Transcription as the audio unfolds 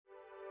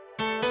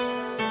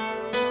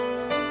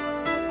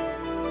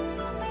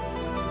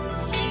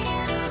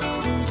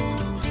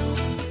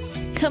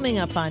Coming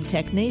up on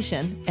Tech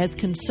Nation, as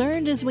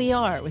concerned as we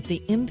are with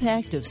the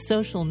impact of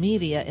social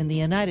media in the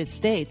United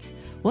States,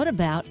 what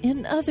about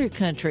in other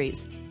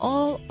countries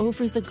all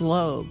over the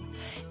globe?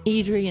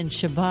 Adrian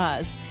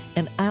Shabazz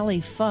and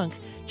Ali Funk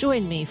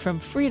join me from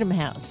Freedom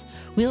House.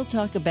 We'll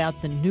talk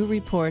about the new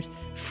report,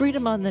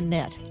 Freedom on the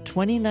Net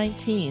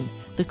 2019,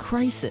 the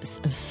crisis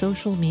of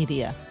social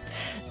media.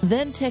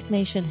 Then Tech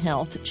Nation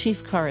Health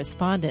Chief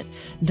Correspondent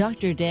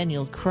Dr.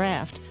 Daniel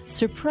Kraft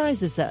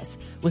surprises us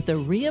with a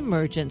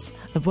reemergence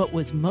of what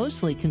was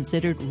mostly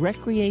considered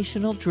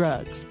recreational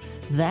drugs.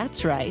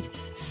 That's right,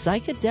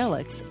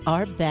 psychedelics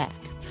are back.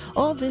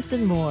 All this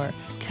and more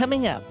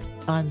coming up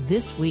on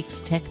this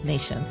week's Tech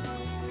Nation.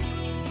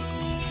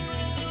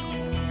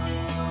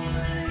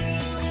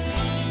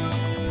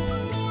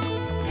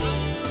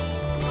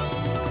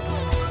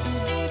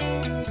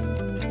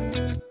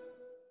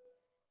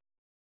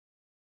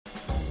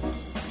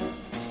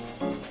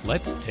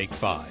 Let's Take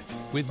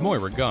 5 with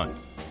Moira Gunn.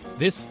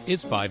 This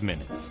is 5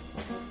 Minutes.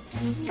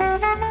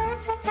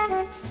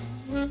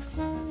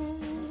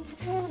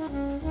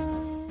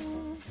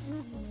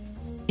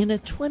 In a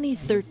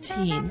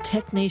 2013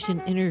 Tech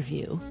Nation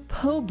interview,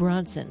 Poe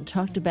Bronson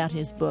talked about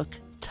his book,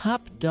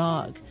 Top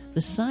Dog,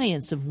 The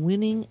Science of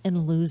Winning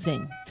and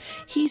Losing.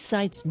 He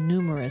cites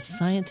numerous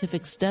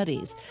scientific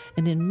studies,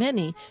 and in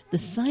many, the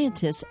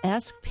scientists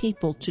ask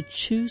people to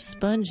chew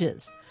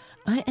sponges.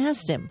 I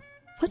asked him,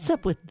 what's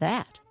up with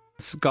that?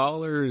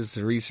 Scholars,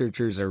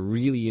 researchers are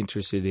really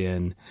interested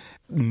in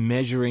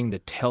measuring the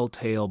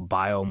telltale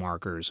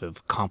biomarkers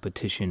of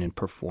competition and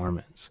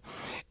performance.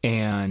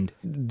 And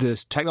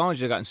this technology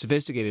has gotten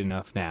sophisticated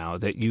enough now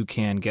that you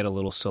can get a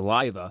little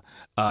saliva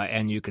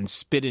and you can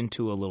spit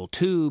into a little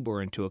tube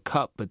or into a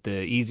cup, but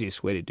the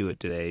easiest way to do it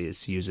today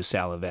is to use a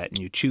salivette. And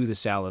you chew the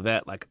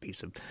salivette like a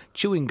piece of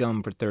chewing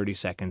gum for 30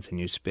 seconds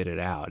and you spit it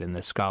out. And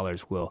the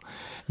scholars will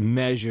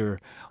measure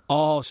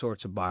all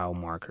sorts of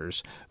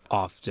biomarkers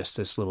off just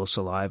this little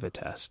saliva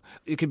test.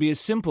 It could be as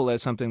simple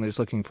as something that's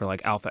looking for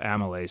like alpha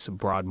amylase, a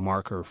broad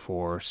marker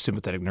for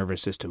sympathetic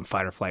nervous system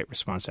fight or flight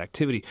response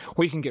activity,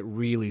 or you can get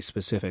really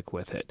specific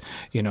with it,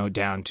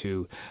 down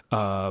to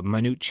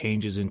minute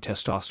changes in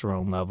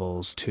testosterone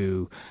levels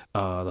to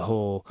the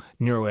whole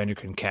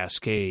neuroendocrine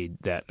cascade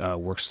that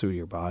works through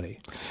your body.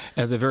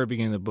 At the very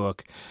beginning of the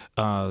book,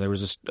 there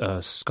was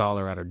a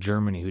scholar out of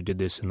Germany who did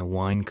this in the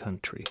wine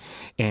country,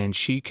 and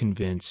she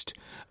convinced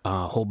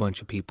a whole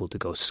bunch of people to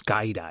go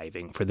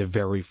skydiving for the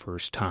very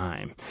first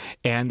time.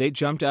 And they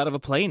jumped out of a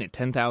plane at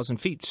 10,000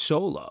 feet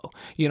solo,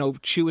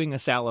 chewing a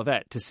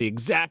salivette to see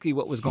exactly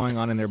what was going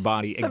on in their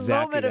body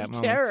exactly at that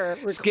moment. Terror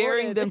recorded.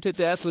 Scaring them to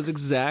death was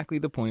exactly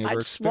the point of her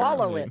experiment. I'd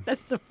swallow it.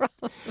 That's the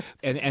problem.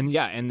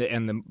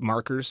 And the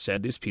markers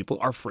said these people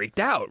are freaked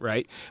out,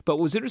 right? But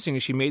what was interesting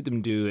is she made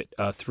them do it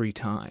 3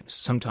 times,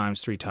 sometimes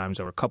 3 times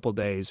over a couple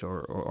days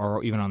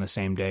or even on the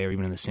same day or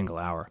even in a single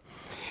hour.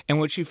 And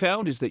what she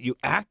found is that you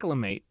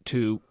acclimate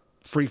to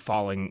free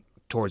falling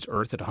towards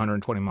Earth at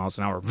 120 miles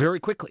an hour very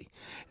quickly,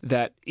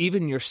 that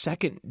even your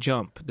second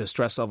jump, the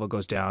stress level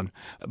goes down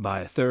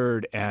by a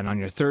third, and on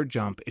your third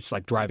jump, it's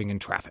like driving in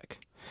traffic.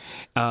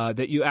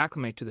 That you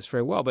acclimate to this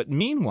very well. But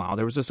meanwhile,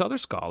 there was this other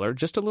scholar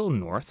just a little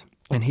north,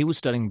 and he was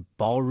studying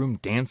ballroom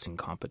dancing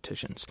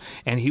competitions.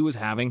 And he was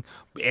having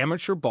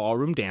amateur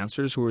ballroom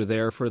dancers who were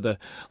there for the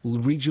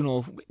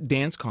regional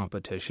dance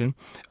competition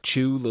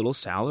chew little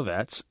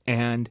salivettes,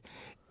 and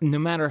no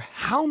matter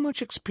how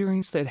much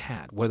experience they'd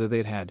had, whether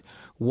they'd had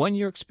 1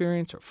 year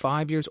experience or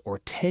 5 years or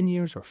 10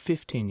 years or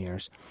 15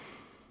 years,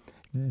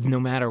 no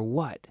matter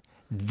what,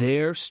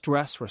 their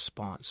stress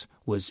response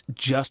was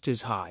just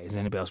as high as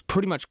anybody else,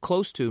 pretty much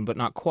close to, but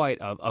not quite,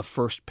 a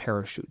first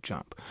parachute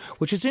jump,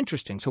 which is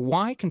interesting. So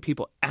why can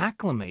people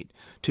acclimate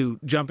to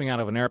jumping out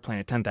of an airplane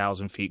at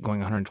 10,000 feet, going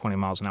 120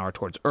 miles an hour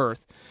towards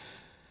Earth,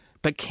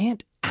 but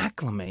can't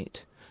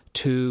acclimate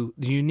to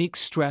the unique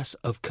stress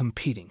of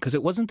competing? Because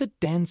it wasn't the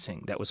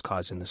dancing that was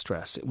causing the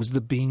stress. It was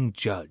the being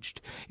judged.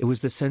 It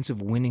was the sense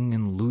of winning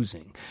and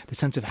losing, the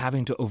sense of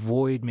having to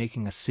avoid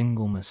making a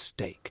single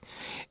mistake.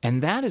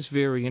 And that is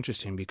very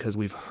interesting because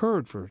we've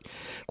heard for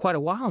quite a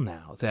while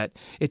now that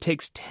it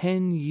takes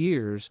 10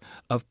 years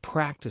of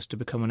practice to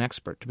become an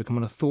expert, to become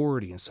an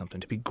authority in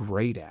something, to be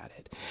great at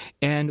it.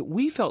 And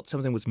we felt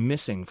something was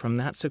missing from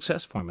that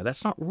success formula.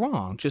 That's not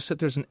wrong, just that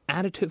there's an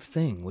additive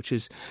thing, which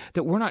is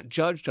that we're not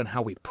judged on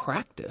how we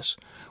practice.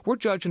 We're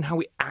judged on how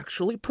we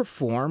actually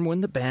perform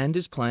when the band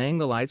is playing,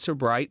 the lights are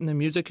bright, and the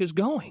music is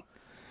going.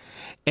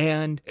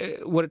 And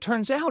what it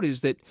turns out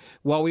is that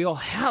while we all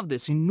have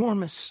this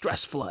enormous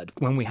stress flood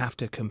when we have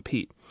to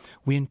compete,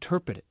 we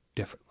interpret it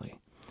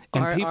differently.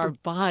 And our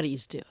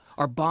bodies do.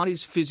 Our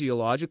bodies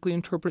physiologically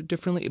interpret it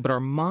differently, but our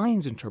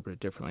minds interpret it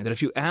differently. That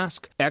if you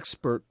ask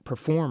expert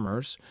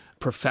performers,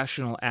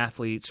 professional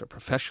athletes or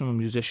professional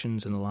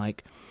musicians and the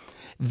like,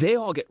 they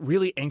all get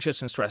really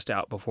anxious and stressed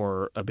out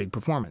before a big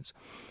performance.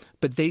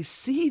 But they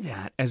see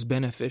that as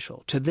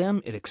beneficial. To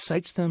them, it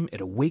excites them, it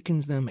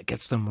awakens them, it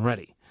gets them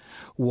ready.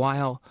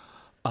 While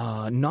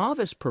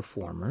novice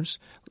performers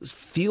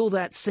feel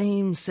that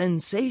same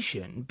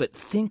sensation but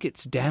think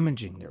it's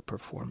damaging their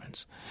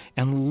performance.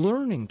 And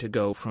learning to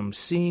go from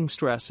seeing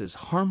stress as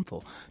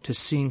harmful to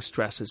seeing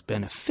stress as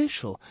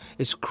beneficial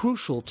is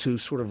crucial to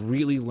sort of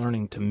really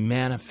learning to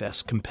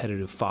manifest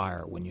competitive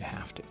fire when you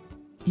have to.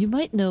 You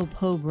might know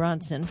Poe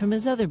Bronson from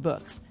his other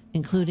books,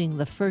 including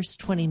The First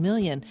 20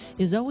 Million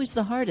is Always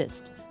the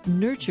Hardest,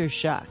 Nurture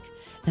Shock,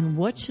 and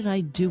What Should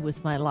I Do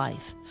with My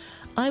Life?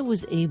 I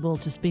was able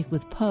to speak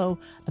with Poe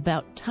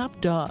about Top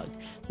Dog,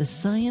 the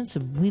science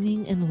of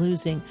winning and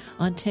losing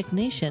on Tech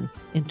Nation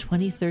in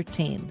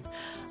 2013.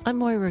 I'm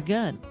Moira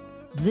Gunn.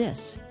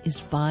 This is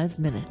 5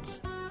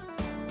 Minutes.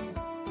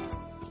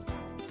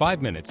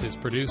 5 Minutes is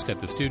produced at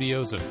the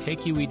studios of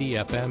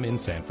KQED-FM in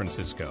San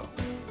Francisco.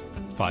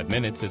 5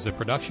 Minutes is a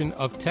production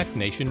of Tech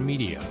Nation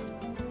Media.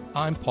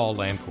 I'm Paul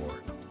Lancourt.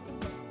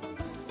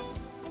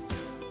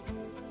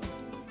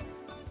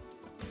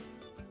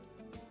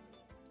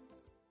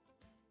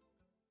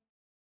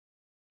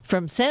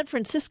 From San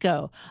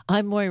Francisco,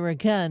 I'm Moira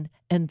Gunn,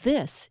 and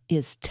this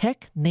is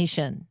Tech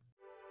Nation.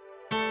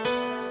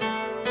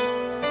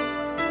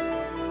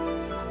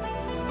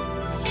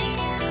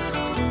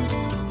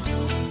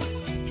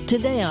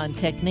 Today on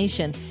Tech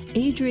Nation,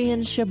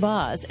 Adrian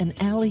Shabazz and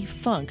Ali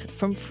Funk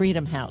from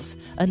Freedom House,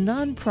 a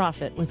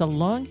nonprofit with a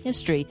long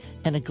history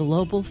and a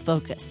global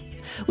focus.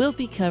 We'll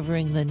be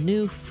covering the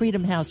new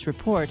Freedom House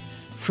report,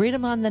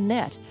 Freedom on the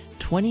Net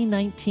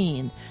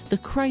 2019, The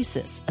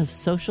Crisis of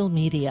Social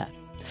Media.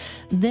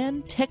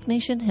 Then Tech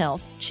Nation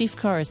Health Chief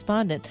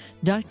Correspondent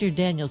Dr.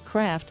 Daniel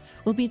Kraft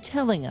will be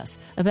telling us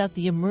about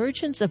the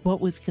emergence of what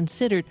was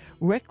considered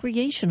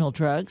recreational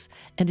drugs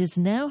and is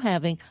now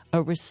having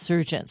a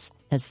resurgence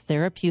as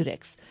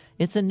therapeutics.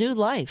 It's a new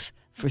life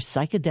for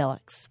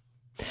psychedelics.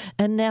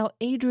 And now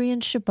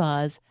Adrian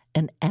Shabazz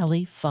and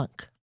Ali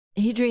Funk.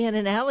 Adrian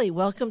and Ali,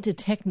 welcome to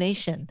Tech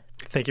Nation.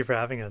 Thank you for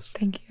having us.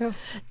 Thank you.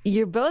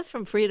 You're both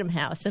from Freedom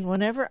House, and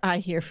whenever I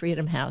hear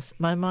Freedom House,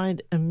 my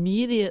mind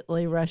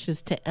immediately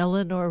rushes to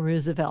Eleanor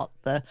Roosevelt,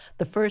 the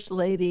First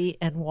Lady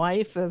and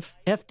wife of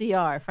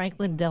FDR,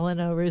 Franklin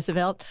Delano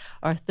Roosevelt,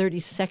 our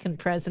 32nd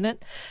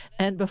president.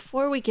 And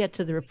before we get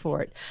to the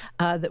report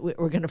that we're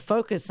going to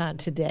focus on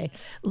today,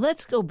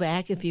 let's go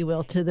back, if you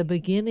will, to the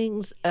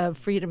beginnings of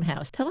Freedom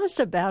House. Tell us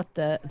about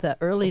the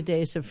early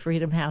days of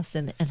Freedom House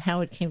and how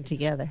it came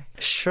together.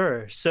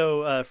 Sure.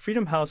 So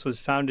Freedom House was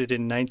founded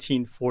in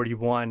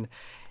 1941,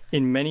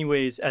 in many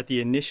ways at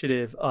the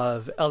initiative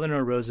of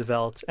Eleanor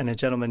Roosevelt and a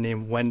gentleman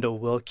named Wendell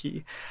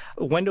Willkie.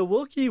 Wendell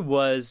Willkie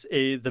was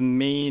the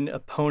main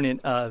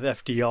opponent of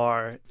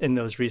FDR in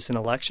those recent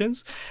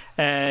elections.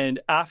 And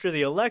after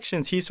the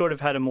elections, he sort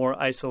of had a more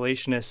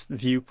isolationist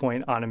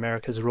viewpoint on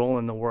America's role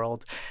in the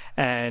world.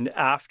 And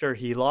after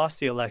he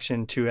lost the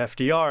election to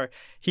FDR,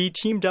 he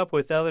teamed up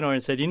with Eleanor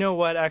and said, you know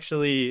what,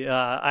 actually,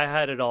 I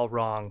had it all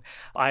wrong.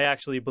 I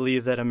actually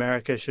believe that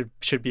America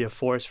should be a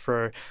force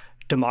for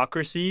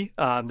democracy,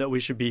 that we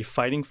should be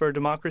fighting for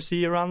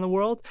democracy around the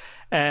world.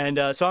 And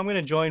so I'm going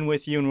to join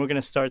with you, and we're going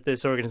to start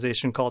this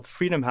organization called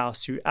Freedom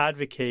House to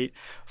advocate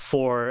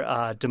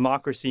for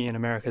democracy in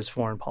America's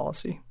foreign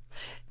policy.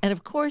 And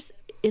of course,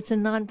 it's a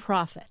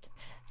nonprofit.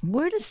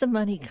 Where does the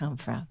money come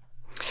from?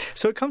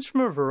 So it comes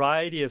from a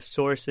variety of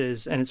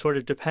sources, and it sort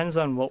of depends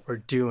on what we're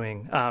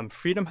doing.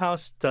 Freedom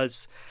House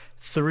does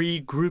 3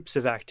 groups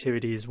of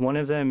activities. One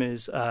of them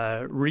is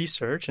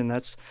research, and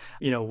that's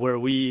where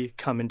we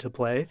come into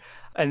play.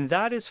 And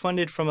that is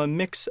funded from a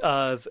mix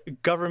of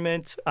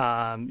government,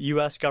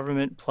 U.S.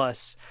 government,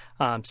 plus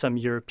some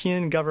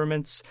European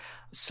governments,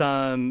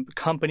 some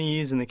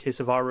companies, in the case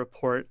of our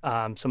report,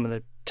 some of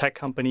the tech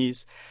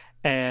companies,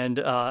 and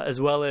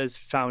as well as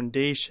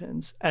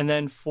foundations. And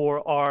then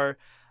for our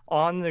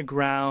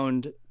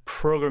on-the-ground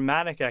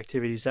programmatic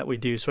activities that we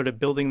do, sort of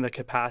building the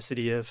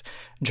capacity of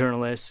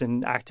journalists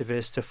and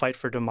activists to fight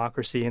for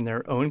democracy in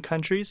their own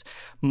countries,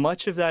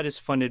 much of that is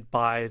funded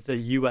by the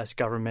U.S.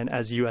 government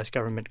as U.S.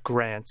 government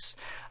grants.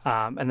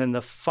 And then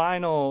the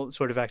final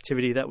sort of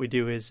activity that we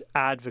do is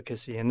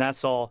advocacy, and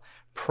that's all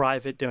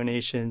private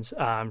donations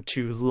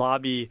to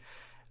lobby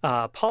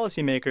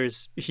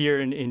policymakers here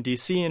in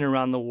D.C. and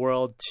around the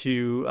world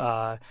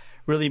to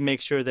really make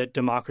sure that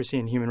democracy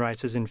and human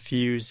rights is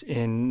infused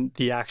in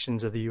the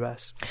actions of the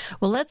U.S.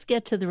 Well, let's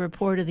get to the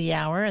report of the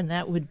hour, and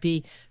that would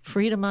be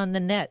Freedom on the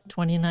Net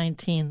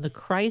 2019, The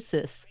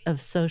Crisis of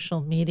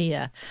Social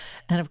Media.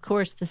 And of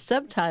course, the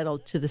subtitle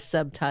to the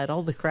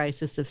subtitle, The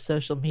Crisis of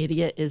Social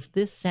Media, is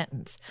this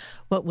sentence: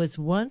 what was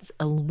once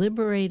a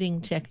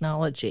liberating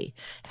technology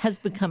has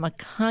become a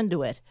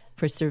conduit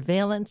for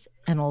surveillance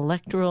and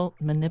electoral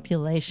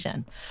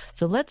manipulation.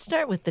 So let's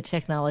start with the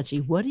technology.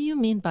 What do you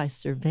mean by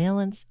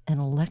surveillance and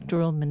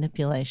electoral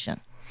manipulation?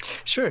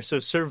 Sure. So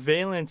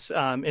surveillance,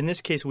 in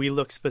this case, we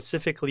look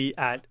specifically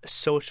at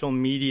social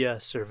media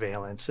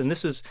surveillance. And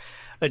this is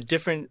a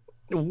different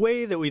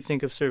way that we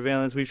think of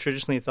surveillance, we've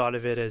traditionally thought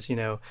of it as,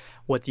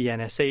 what the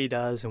NSA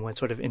does and what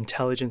sort of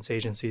intelligence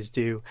agencies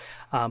do.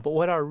 But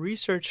what our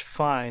research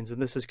finds,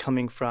 and this is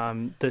coming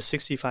from the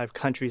 65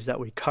 countries that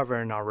we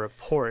cover in our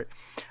report,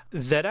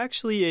 that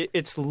actually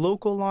it's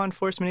local law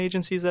enforcement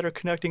agencies that are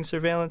conducting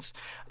surveillance.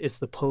 It's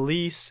the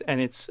police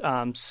and it's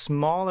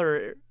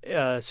smaller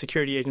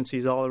security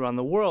agencies all around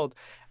the world,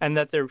 and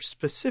that they're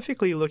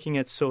specifically looking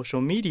at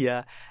social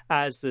media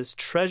as this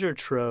treasure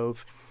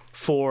trove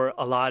for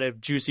a lot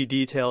of juicy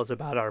details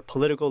about our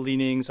political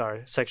leanings,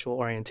 our sexual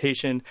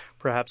orientation,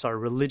 perhaps our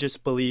religious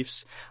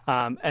beliefs,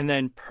 and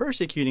then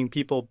persecuting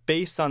people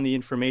based on the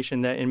information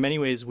that in many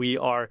ways we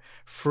are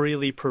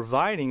freely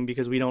providing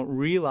because we don't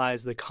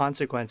realize the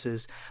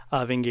consequences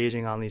of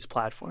engaging on these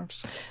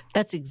platforms.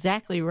 That's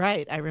exactly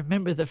right. I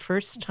remember the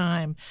first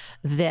time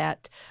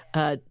that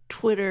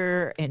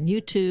Twitter and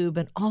YouTube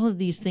and all of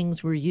these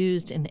things were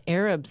used in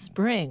Arab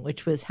Spring,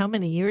 which was how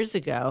many years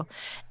ago?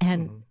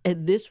 And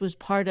this was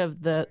part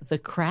of the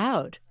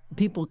crowd,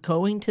 people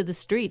going to the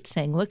street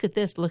saying, look at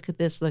this, look at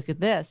this, look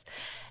at this.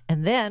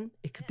 And then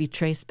it could be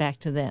traced back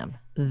to them.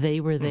 They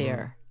were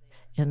there.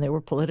 And there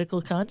were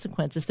political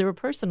consequences. There were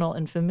personal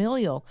and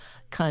familial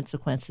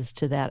consequences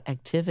to that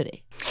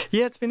activity.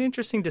 Yeah, it's been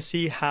interesting to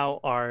see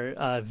how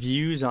our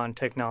views on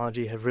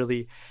technology have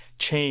really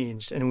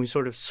changed, and we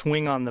sort of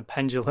swing on the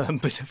pendulum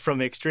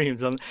from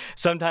extremes.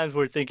 Sometimes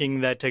we're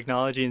thinking that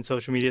technology and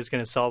social media is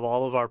going to solve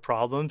all of our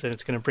problems and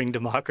it's going to bring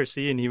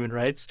democracy and human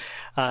rights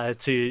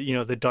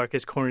to the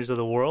darkest corners of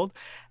the world.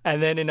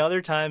 And then in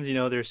other times,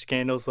 there's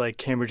scandals like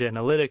Cambridge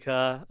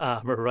Analytica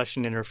or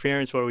Russian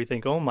interference where we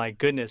think, oh my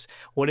goodness,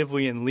 what if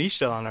we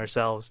unleashed it on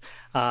ourselves?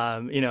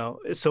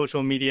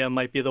 Social media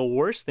might be the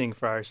worst thing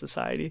for our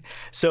society.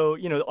 So,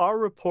 our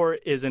report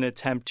is an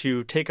attempt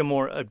to take a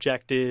more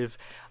objective,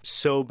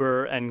 sober,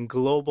 and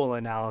global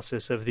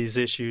analysis of these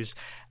issues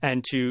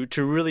and to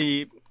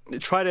really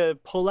try to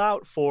pull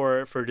out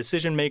for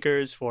decision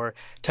makers, for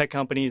tech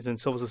companies and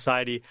civil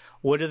society,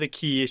 what are the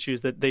key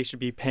issues that they should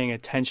be paying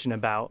attention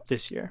about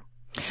this year?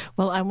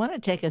 Well, I want to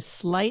take a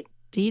slight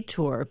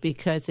detour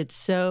because it's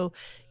so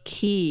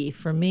key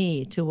for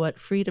me to what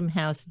Freedom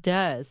House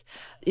does,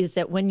 is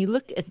that when you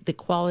look at the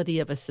quality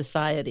of a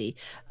society,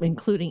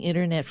 including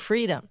internet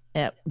freedom,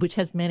 which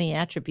has many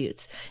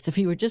attributes. So if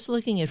you were just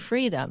looking at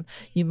freedom,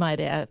 you might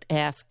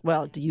ask,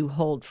 well, do you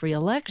hold free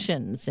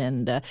elections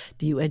and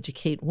do you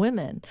educate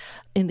women?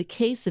 In the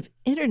case of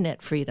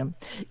internet freedom,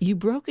 you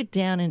broke it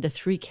down into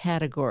 3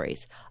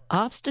 categories: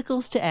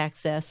 obstacles to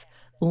access,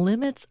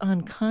 limits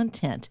on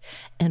content,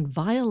 and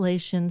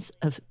violations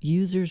of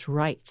users'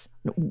 rights.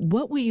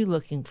 What were you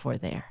looking for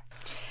there?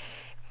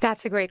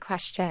 That's a great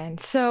question.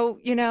 So,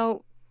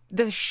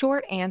 the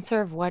short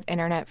answer of what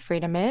internet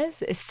freedom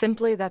is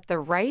simply that the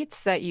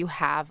rights that you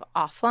have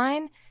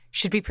offline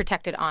should be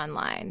protected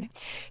online.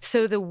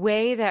 So the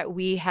way that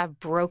we have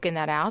broken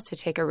that out to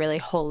take a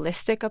really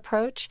holistic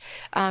approach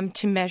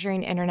to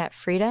measuring internet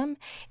freedom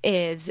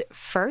is,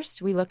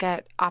 first, we look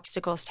at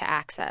obstacles to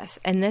access.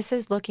 And this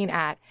is looking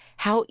at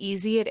how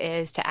easy it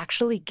is to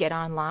actually get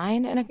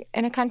online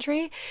in a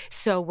country.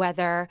 So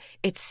whether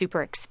it's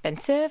super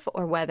expensive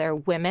or whether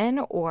women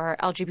or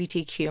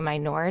LGBTQ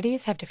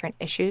minorities have different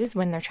issues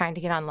when they're trying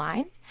to get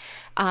online.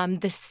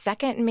 The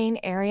second main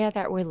area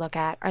that we look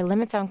at are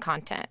limits on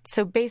content.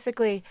 So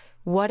basically,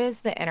 what does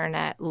the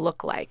internet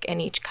look like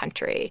in each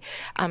country?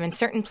 In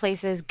certain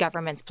places,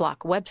 governments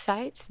block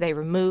websites. They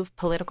remove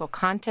political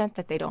content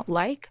that they don't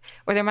like,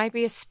 or there might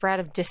be a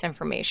spread of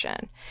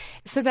disinformation.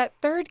 So that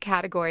third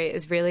category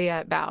is really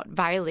about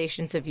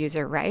violations of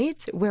user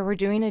rights, where we're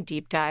doing a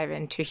deep dive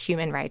into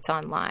human rights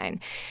online.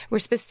 We're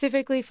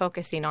specifically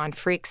focusing on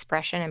free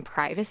expression and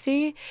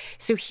privacy.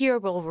 So here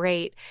we'll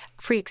rate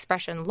free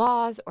expression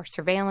laws or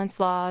surveillance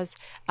laws,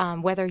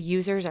 whether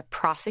users are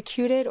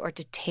prosecuted or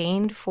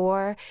detained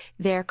for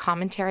their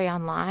commentary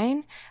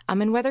online,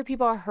 and whether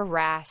people are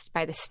harassed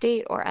by the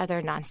state or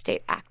other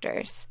non-state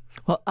actors.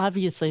 Well,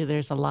 obviously,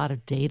 there's a lot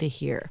of data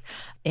here.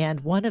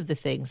 And one of the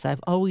things I've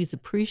always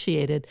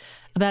appreciated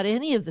about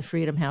any of the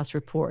Freedom House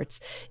reports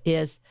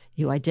is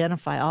you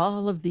identify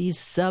all of these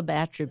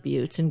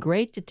sub-attributes in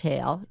great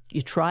detail.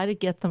 You try to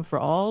get them for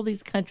all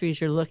these countries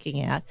you're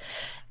looking at.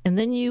 And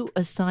then you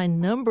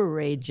assign number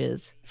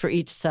ranges for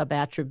each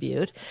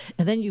sub-attribute.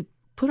 And then you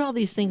put all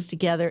these things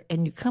together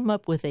and you come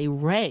up with a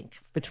rank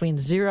between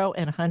 0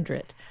 and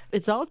 100.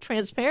 It's all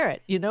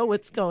transparent. You know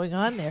what's going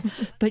on there.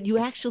 But you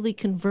actually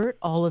convert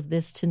all of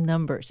this to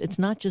numbers. It's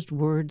not just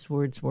words,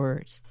 words,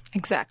 words.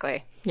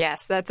 Exactly.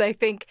 Yes, I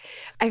think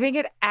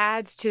it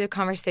adds to the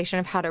conversation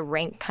of how to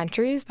rank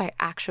countries by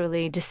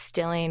actually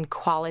distilling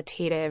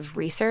qualitative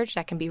research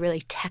that can be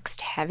really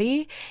text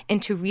heavy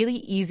into really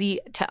easy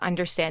to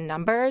understand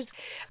numbers.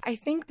 I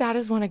think that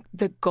is one of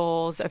the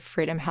goals of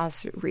Freedom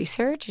House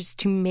research, is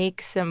to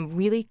make some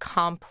really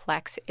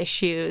complex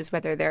issues,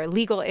 whether they're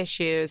legal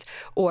issues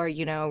or,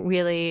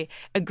 really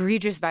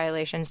egregious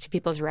violations to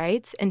people's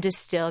rights, and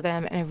distill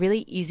them in a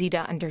really easy to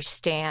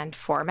understand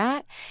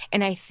format.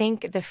 And I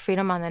think the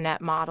Freedom on the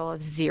Net model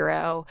of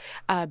 0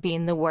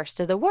 being the worst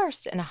of the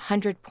worst and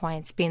 100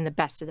 points being the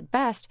best of the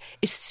best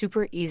is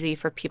super easy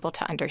for people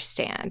to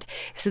understand.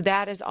 So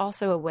that is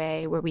also a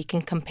way where we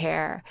can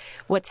compare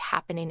what's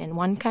happening in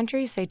one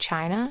country, say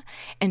China,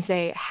 and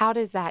say, how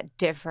does that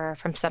differ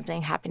from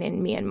something happening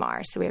in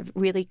Myanmar? So we have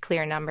really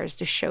clear numbers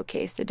to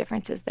showcase the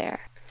differences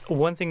there.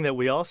 One thing that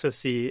we also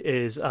see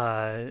is,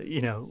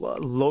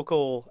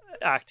 local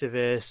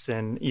activists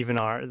and even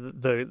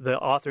the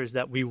authors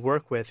that we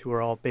work with who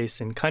are all based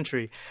in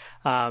country,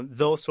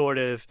 they'll sort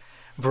of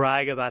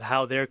brag about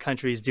how their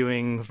country is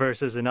doing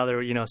versus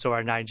another, so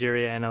our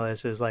Nigeria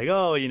analyst is like,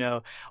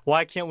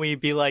 why can't we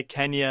be like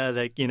Kenya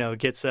that,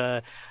 gets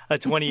a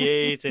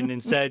 28 and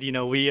instead,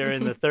 we are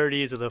in the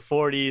 30s or the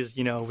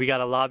 40s, we got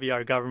to lobby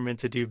our government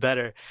to do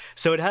better.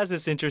 So it has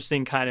this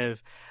interesting kind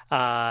of,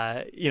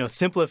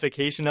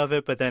 simplification of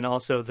it, but then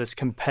also this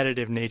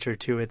competitive nature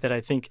to it that I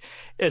think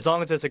as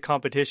long as it's a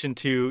competition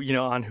to,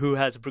 on who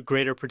has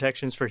greater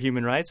protections for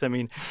human rights,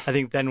 I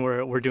think then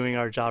we're doing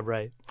our job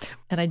right.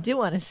 And I do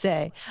want to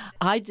say,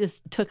 I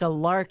just took a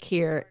lark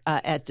here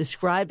at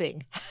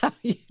describing how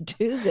you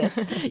do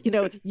this.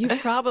 You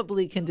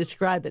probably can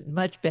describe it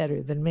much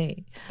better than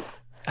me.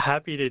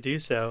 Happy to do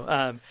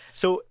so.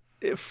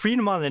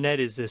 Freedom on the Net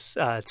is this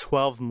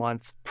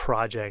 12-month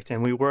project,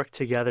 and we work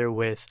together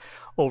with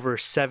over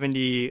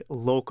 70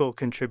 local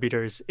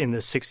contributors in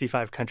the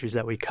 65 countries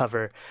that we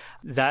cover.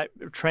 That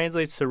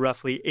translates to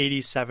roughly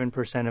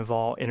 87% of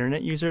all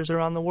internet users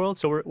around the world.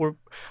 So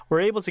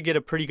we're able to get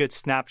a pretty good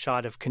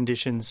snapshot of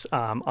conditions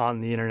on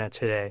the internet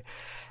today.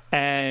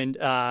 And,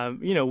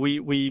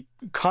 we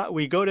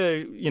go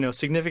to,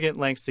 significant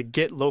lengths to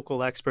get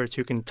local experts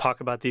who can talk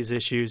about these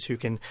issues, who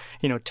can,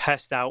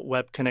 test out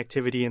web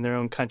connectivity in their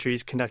own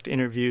countries, conduct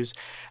interviews.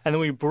 And then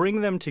we bring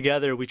them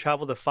together. We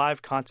travel to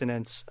 5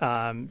 continents,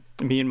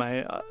 me and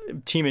my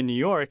team in New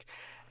York,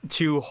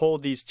 to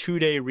hold these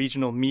 2-day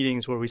regional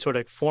meetings where we sort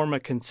of form a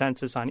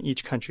consensus on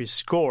each country's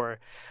score.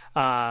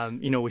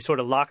 We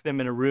sort of lock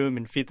them in a room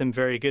and feed them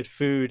very good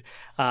food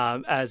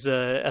as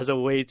a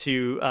way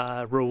to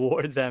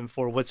reward them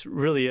for what's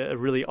really a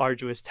really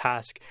arduous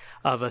task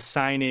of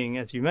assigning,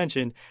 as you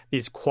mentioned,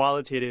 these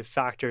qualitative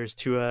factors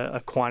to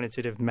a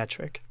quantitative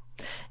metric.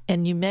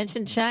 And you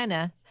mentioned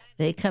China.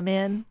 They come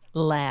in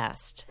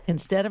last.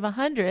 Instead of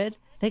 100,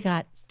 they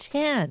got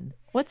 10.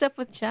 What's up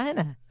with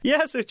China?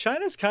 Yeah, so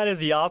China's kind of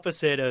the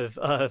opposite of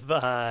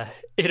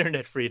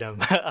internet freedom.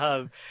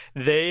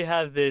 They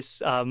have this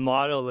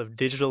model of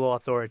digital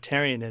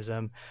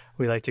authoritarianism,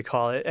 we like to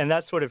call it, and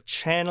that's sort of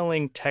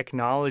channeling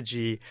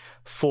technology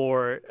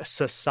for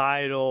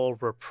societal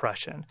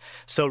repression.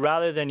 So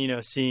rather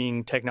than,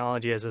 seeing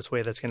technology as this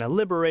way that's going to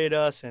liberate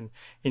us and,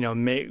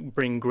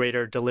 bring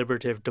greater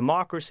deliberative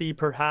democracy,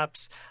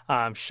 perhaps,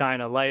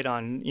 shine a light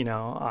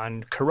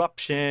on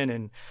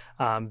corruption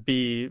and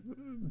be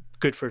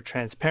good for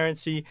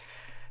transparency,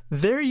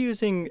 they're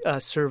using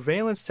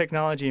surveillance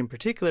technology in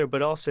particular,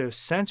 but also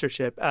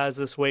censorship as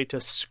this way to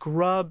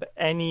scrub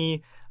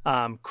any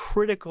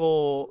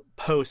critical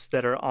posts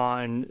that are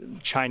on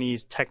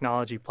Chinese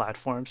technology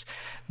platforms.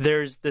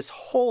 There's this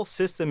whole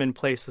system in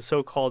place, the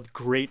so-called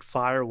Great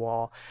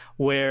Firewall,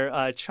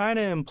 where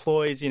China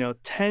employs,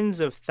 tens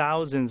of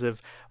thousands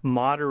of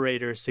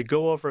moderators to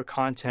go over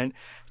content,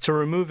 to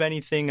remove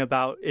anything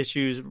about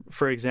issues,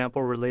 for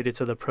example, related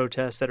to the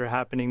protests that are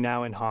happening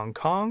now in Hong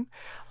Kong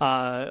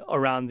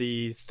around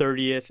the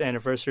 30th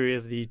anniversary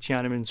of the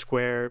Tiananmen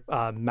Square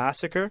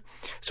massacre.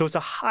 So it's a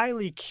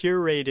highly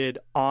curated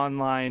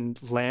online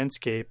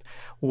landscape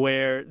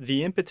where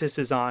the impetus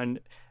is on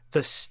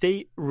the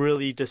state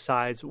really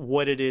decides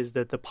what it is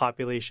that the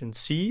population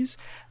sees,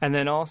 and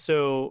then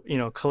also,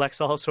 collects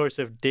all sorts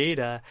of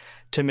data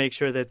to make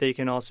sure that they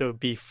can also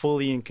be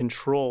fully in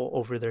control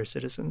over their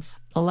citizens.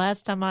 The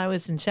last time I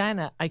was in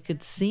China, I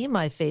could see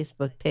my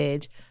Facebook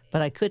page,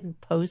 but I couldn't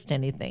post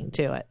anything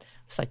to it.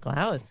 It's like,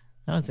 wow,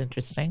 that was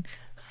interesting.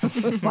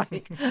 It's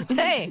like,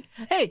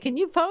 hey, can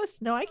you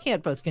post? No, I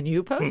can't post. Can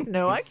you post?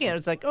 No, I can't.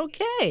 It's like,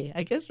 okay,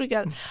 I guess we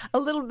got a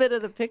little bit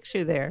of the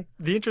picture there.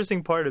 The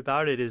interesting part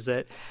about it is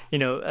that,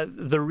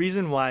 the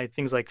reason why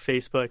things like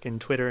Facebook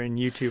and Twitter and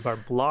YouTube are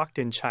blocked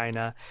in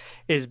China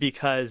is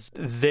because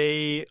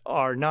the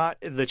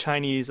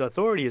Chinese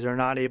authorities are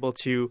not able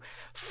to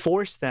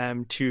force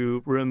them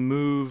to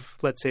remove,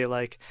 let's say,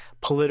 like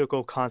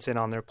political content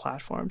on their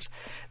platforms.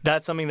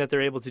 That's something that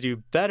they're able to do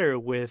better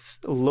with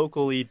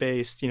locally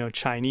based,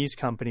 Chinese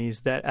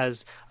companies that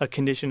as a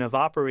condition of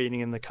operating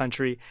in the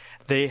country,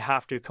 they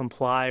have to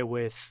comply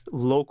with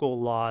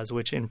local laws,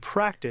 which in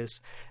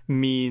practice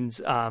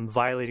means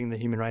violating the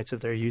human rights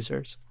of their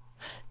users.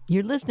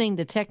 You're listening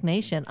to Tech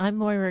Nation. I'm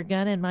Moira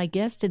Gunn, and my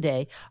guests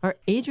today are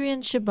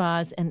Adrian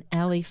Shabazz and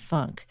Ali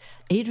Funk.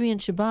 Adrian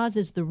Shabazz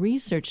is the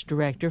Research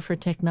Director for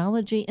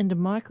Technology and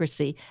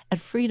Democracy at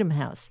Freedom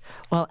House,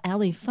 while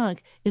Ali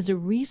Funk is a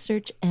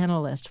Research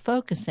Analyst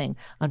focusing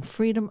on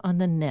freedom on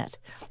the net.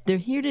 They're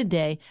here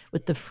today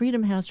with the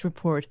Freedom House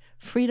report,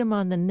 Freedom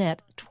on the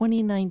Net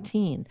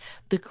 2019,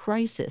 The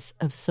Crisis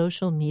of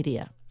Social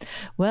Media.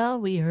 Well,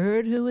 we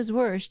heard who was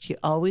worst. You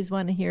always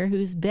want to hear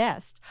who's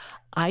best.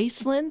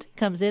 Iceland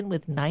comes in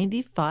with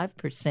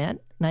 95%,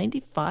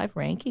 95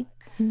 ranking.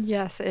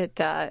 Yes, it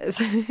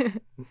does.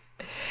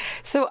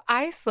 So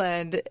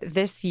Iceland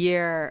this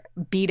year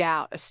beat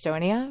out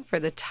Estonia for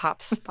the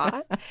top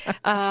spot,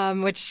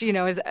 which,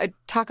 is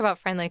talk about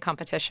friendly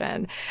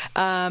competition.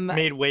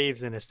 Made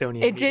waves in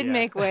Estonian It media. did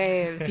make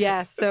waves,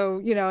 yes. So,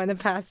 in the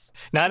past...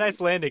 Not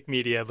Icelandic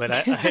media, but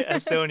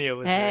Estonia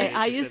was very Hey,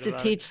 I used to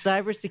teach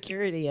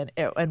cybersecurity,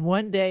 and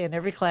one day in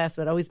every class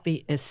would always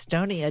be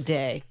Estonia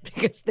Day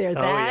because they're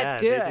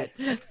that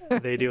good.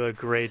 They do a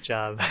great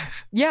job.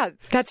 Yeah,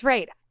 that's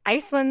right.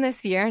 Iceland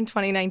this year in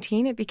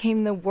 2019, it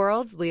became the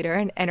world's leader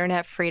in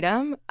internet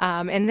freedom.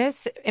 And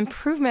this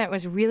improvement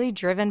was really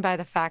driven by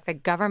the fact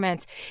that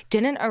governments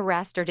didn't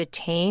arrest or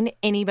detain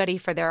anybody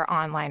for their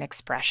online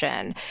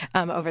expression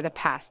over the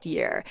past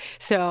year.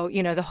 So,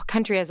 the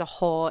country as a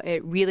whole,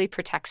 it really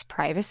protects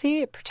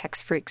privacy. It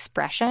protects free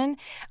expression.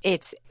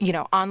 It's,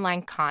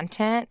 online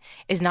content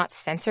is not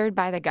censored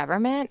by the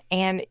government.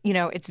 And,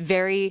 it's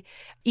very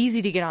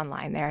easy to get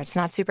online there. It's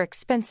not super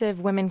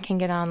expensive. Women can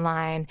get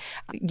online.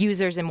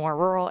 Users in more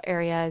rural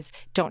areas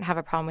don't have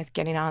a problem with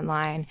getting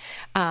online.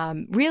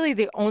 Really,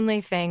 the only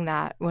thing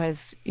that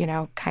was,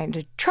 kind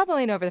of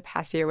troubling over the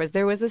past year was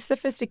there was a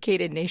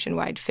sophisticated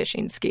nationwide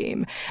phishing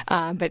scheme.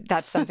 But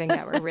that's something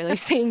that we're really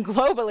seeing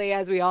globally,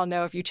 as we all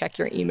know. If you check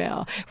your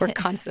email, we're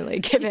constantly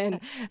given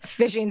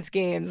phishing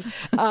schemes.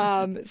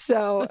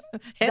 So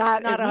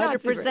that's not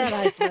 100%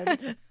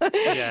 Iceland.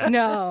 Yeah.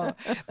 No,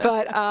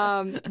 but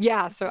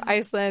so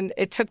Iceland,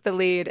 it took the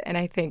lead, and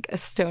I think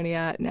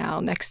Estonia now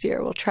next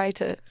year will try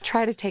to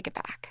take it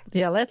back.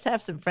 Yeah, let's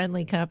have some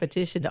friendly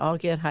competition to all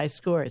get high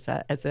scores.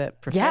 As a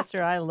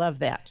professor, I love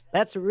that.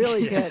 That's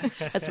really good.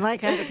 That's my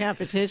kind of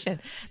competition.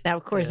 Now,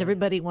 of course,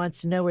 everybody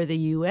wants to know where the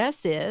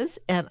U.S. is,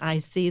 and I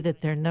see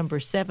that they're number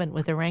 7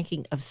 with a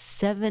ranking of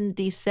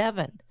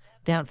 77,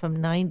 down from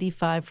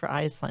 95 for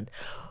Iceland.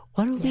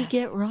 What do we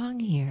get wrong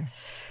here?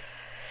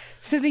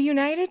 So the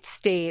United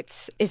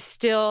States is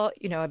still,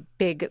 a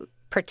big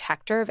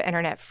protector of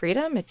internet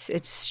freedom.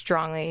 It's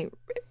strongly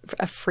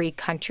a free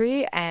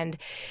country, and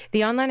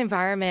the online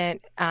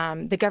environment,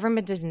 the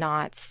government does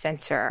not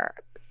censor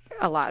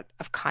a lot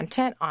of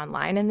content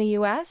online in the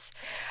U.S.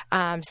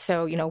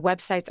 So,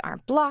 websites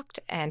aren't blocked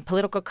and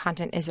political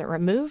content isn't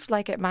removed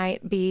like it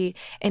might be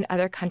in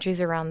other countries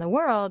around the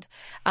world.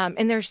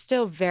 And there's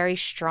still very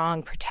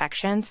strong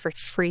protections for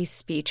free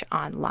speech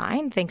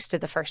online, thanks to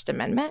the First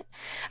Amendment.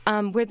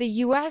 Where the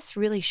U.S.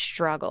 really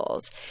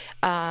struggles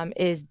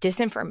is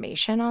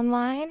disinformation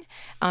online.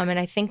 And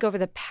I think over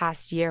the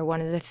past year,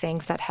 one of the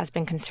things that has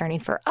been concerning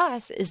for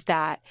us is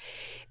that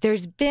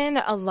there's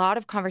been a lot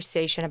of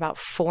conversation about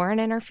foreign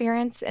interference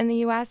in the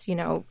U.S.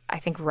 I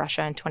think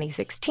Russia in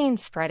 2016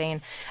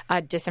 spreading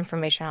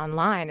disinformation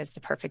online is the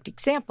perfect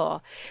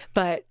example.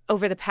 But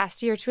over the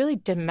past year, it's really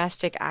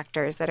domestic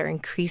actors that are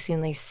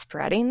increasingly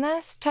spreading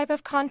this type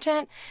of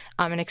content.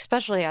 And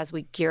especially as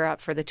we gear up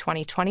for the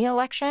 2020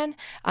 election,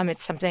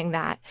 it's something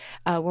that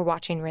we're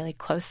watching really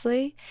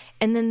closely.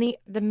 And then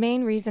the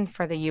main reason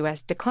for the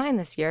U.S. decline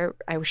this year,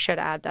 I should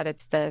add that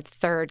it's the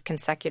third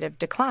consecutive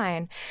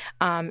decline,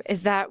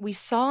 is that we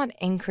saw an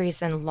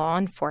increase in law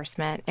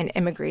enforcement and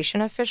immigration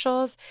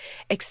officials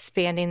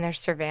expanding their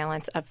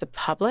surveillance of the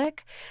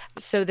public.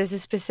 So this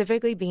is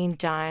specifically being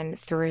done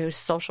through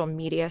social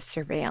media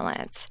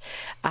surveillance.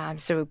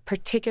 So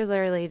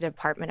particularly the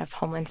Department of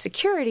Homeland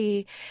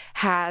Security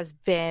has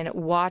been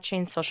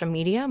watching social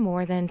media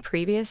more than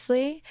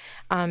previously.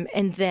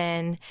 And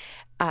then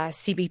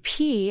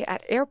CBP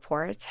at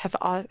airports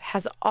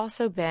has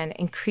also been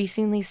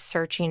increasingly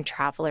searching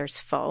travelers'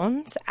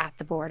 phones at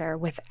the border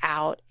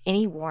without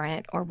any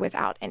warrant or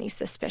without any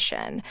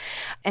suspicion.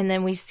 And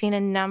then we've seen a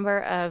number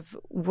of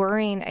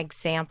worrying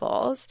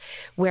examples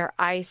where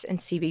ICE and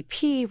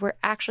CBP were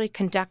actually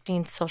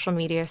conducting social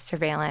media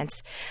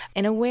surveillance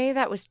in a way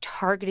that was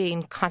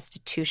targeting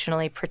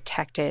constitutionally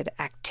protected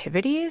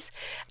activities.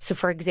 So,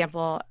 for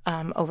example,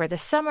 over the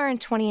summer in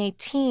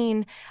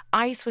 2018,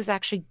 ICE was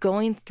actually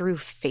going through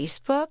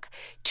Facebook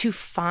to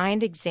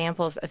find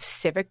examples of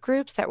civic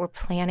groups that were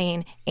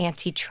planning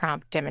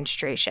anti-Trump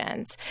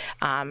demonstrations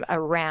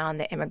around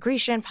the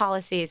immigration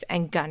policies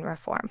and gun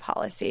reform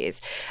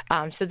policies.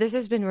 So this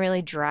has been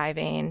really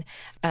driving,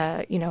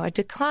 a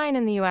decline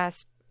in the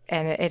U.S.,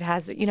 and it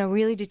has,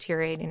 really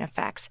deteriorating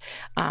effects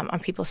on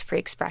people's free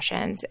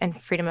expressions and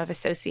freedom of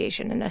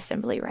association and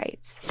assembly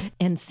rights.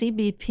 And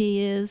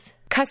CBP is?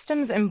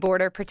 Customs and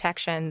Border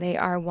Protection. They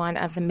are one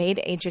of the main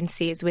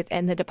agencies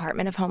within the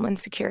Department of Homeland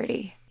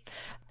Security.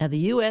 Now, the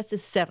U.S.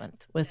 is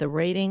 7th with a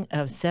rating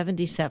of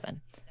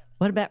 77.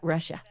 What about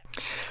Russia?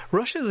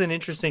 Russia is an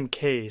interesting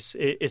case.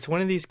 It's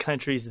one of these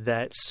countries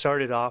that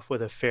started off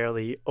with a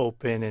fairly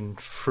open and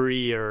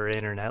freer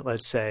internet,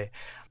 let's say.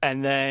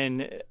 And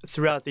then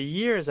throughout the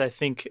years, I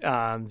think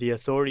the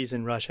authorities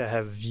in Russia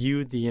have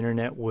viewed the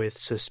internet with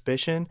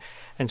suspicion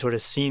and sort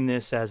of seen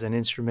this as an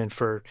instrument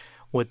for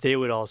what they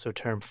would also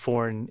term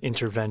foreign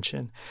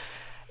intervention.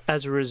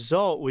 As a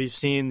result, we've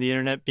seen the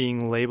internet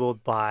being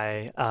labeled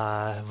by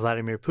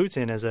Vladimir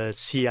Putin as a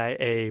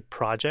CIA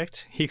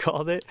project, he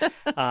called it.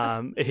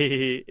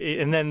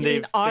 And then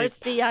they've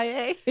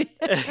CIA?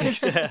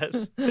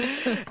 Yes.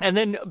 And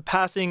then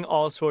passing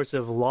all sorts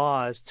of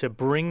laws to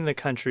bring the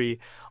country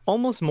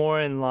almost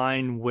more in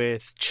line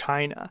with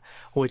China,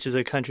 which is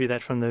a country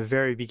that from the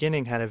very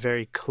beginning had a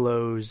very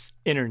closed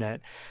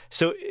internet.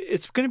 So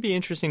it's going to be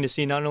interesting to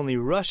see not only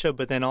Russia,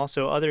 but then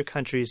also other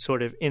countries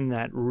sort of in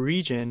that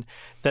region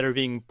that are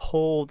being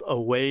pulled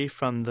away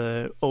from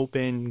the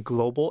open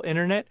global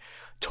internet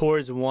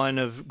towards one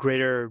of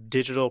greater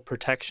digital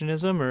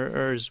protectionism,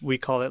 or as we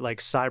call it, like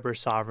cyber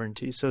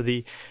sovereignty. So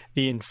the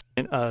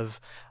infringement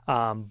of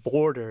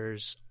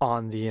borders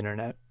on the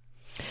internet.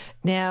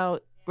 Now,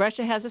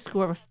 Russia has a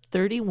score of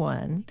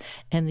 31,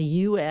 and the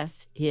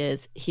U.S.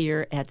 is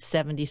here at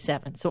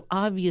 77. So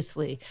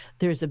obviously,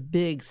 there's a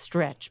big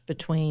stretch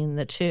between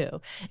the two.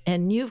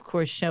 And you, of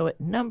course, show it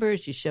in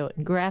numbers, you show it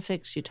in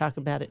graphics, you talk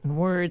about it in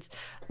words.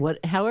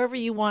 However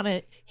you want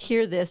to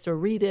hear this or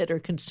read it or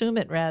consume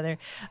it, rather,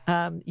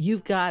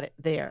 you've got it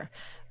there.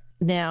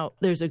 Now,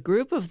 there's a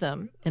group of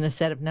them in a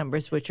set of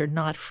numbers which are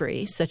not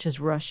free, such as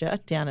Russia,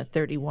 down at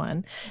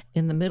 31.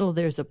 In the middle,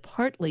 there's a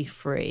partly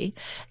free.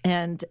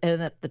 And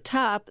at the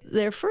top,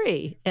 they're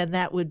free. And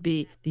that would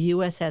be the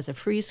U.S. has a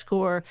free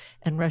score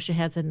and Russia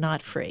has a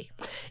not free.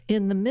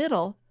 In the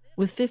middle,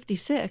 with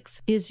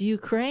 56, is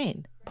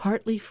Ukraine,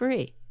 partly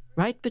free,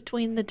 right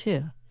between the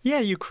two. Yeah,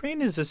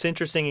 Ukraine is this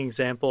interesting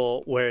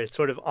example where it's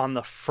sort of on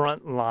the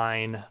front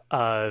line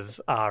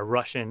of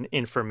Russian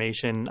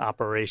information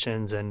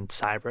operations and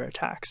cyber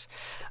attacks.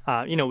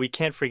 We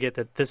can't forget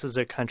that this is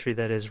a country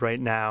that is right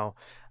now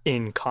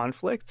in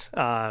conflict.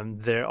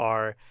 There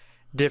are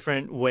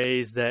different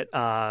ways that,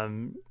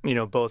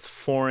 both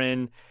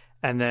foreign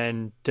and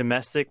then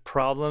domestic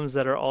problems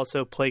that are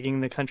also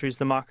plaguing the country's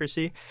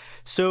democracy.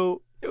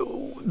 So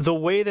the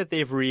way that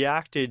they've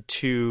reacted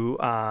to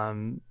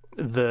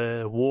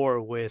the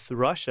war with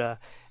Russia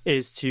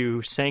is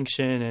to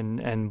sanction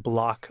and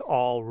block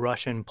all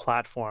Russian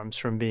platforms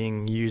from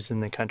being used in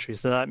the country.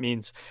 So that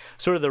means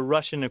sort of the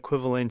Russian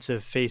equivalents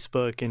of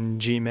Facebook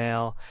and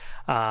Gmail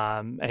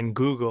and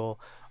Google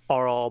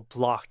are all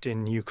blocked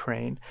in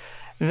Ukraine.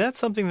 And that's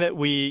something that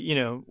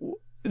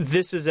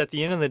this is at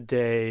the end of the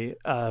day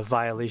a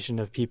violation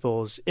of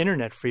people's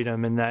internet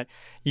freedom, in that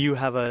you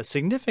have a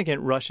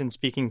significant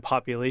Russian-speaking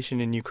population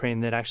in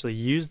Ukraine that actually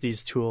use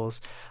these tools.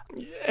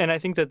 And I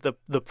think that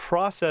the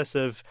process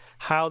of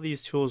how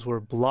these tools were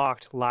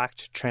blocked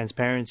lacked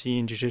transparency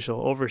and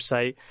judicial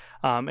oversight,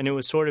 and it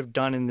was sort of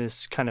done in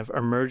this kind of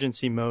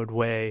emergency mode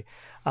way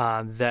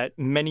that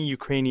many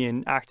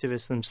Ukrainian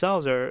activists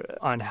themselves are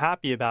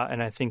unhappy about,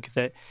 and I think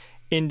that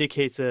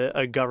indicates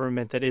a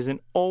government that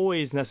isn't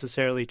always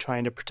necessarily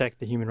trying to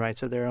protect the human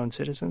rights of their own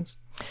citizens.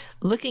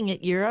 Looking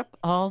at Europe,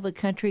 all the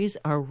countries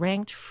are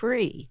ranked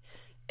free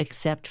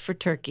except for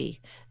Turkey,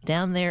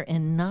 down there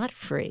and not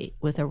free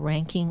with a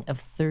ranking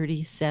of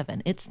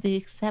 37. It's the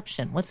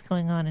exception. What's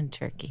going on in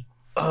Turkey?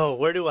 Oh,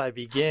 where do I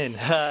begin?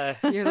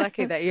 You're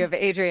lucky that you have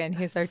Adrian.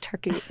 He's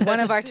one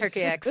of our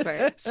Turkey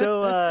experts.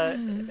 So,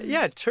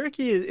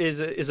 Turkey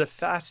is a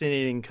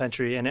fascinating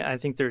country, and I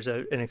think there's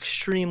an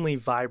extremely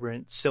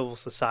vibrant civil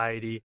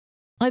society.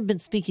 I've been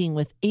speaking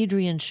with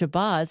Adrian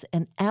Shabazz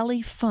and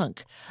Ali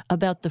Funk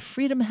about the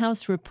Freedom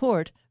House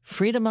report,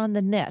 Freedom on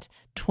the Net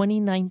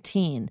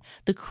 2019,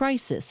 the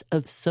crisis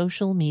of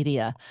social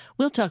media.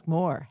 We'll talk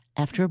more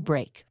after a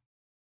break.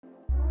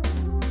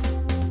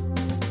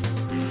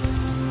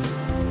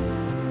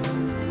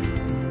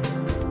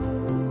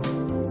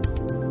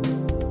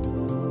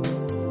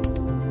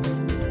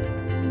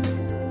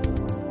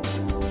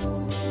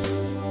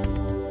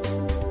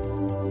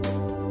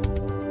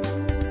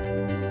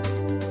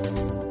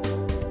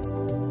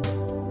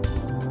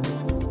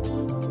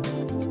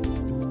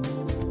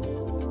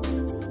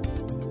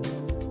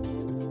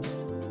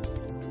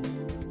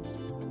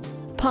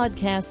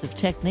 Podcasts of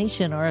Tech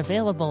Nation are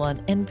available on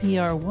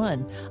NPR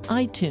One,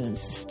 iTunes,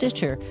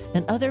 Stitcher,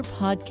 and other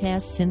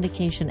podcast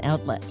syndication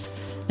outlets.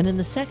 And in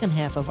the second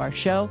half of our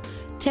show,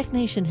 Tech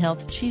Nation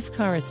Health Chief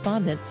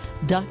Correspondent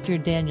Dr.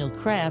 Daniel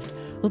Kraft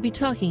will be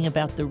talking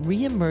about the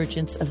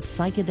reemergence of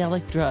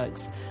psychedelic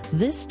drugs,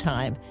 this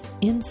time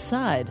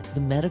inside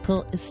the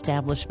medical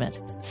establishment.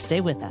 Stay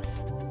with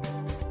us.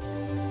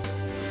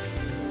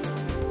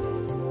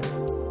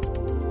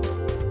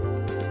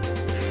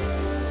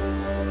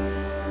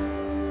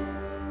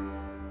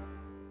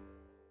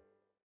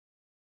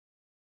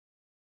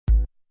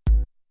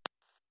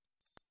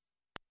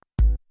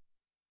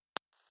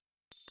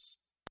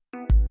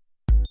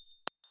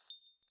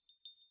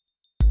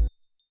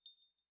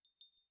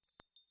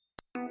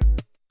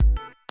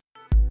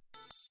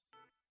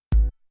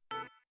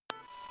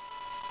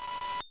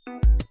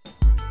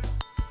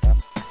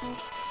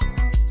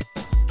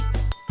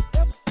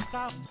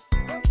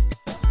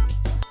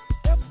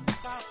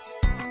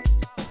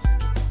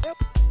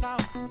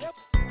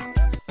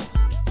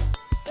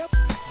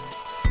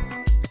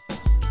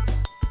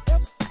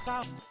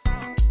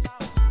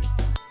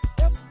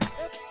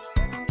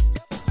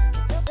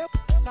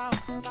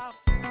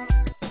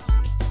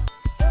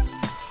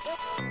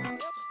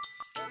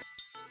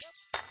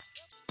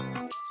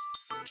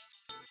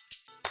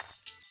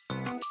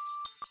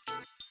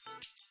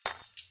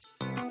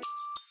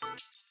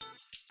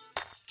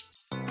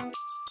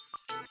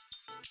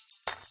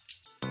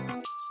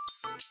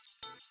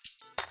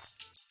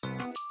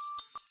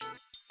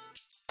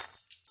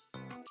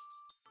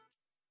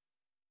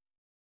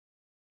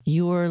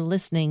 You're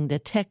listening to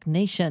Tech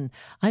Nation.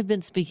 I've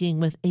been speaking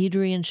with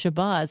Adrian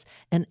Shabazz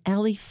and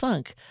Ali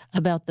Funk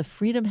about the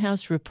Freedom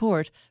House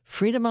report,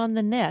 Freedom on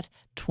the Net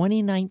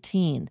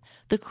 2019,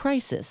 The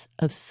Crisis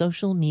of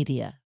Social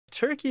Media.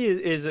 Turkey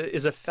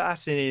is a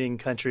fascinating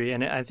country,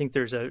 and I think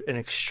there's an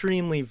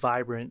extremely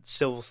vibrant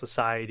civil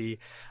society.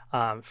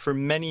 For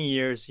many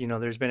years,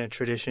 there's been a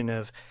tradition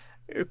of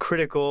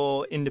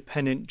critical,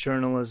 independent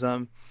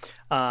journalism.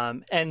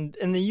 And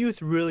the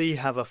youth really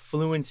have a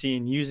fluency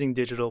in using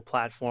digital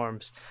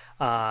platforms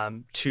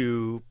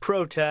to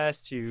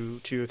protest,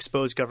 to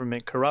expose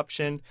government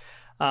corruption.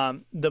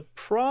 The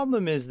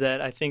problem is that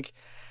I think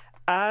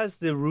as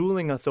the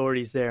ruling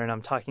authorities there, and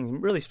I'm talking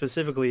really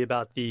specifically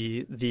about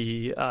the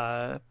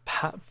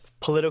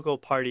political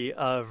party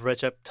of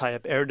Recep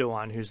Tayyip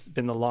Erdogan, who's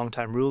been the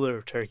longtime ruler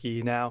of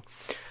Turkey now,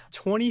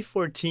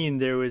 2014,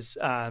 there was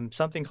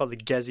something called the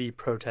Gezi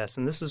protest.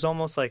 And this is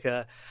almost like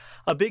a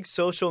big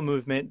social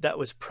movement that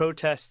was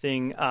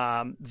protesting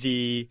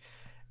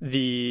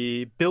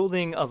the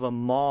building of a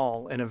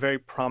mall in a very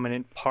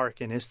prominent park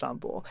in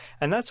Istanbul.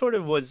 And that sort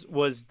of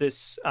was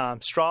this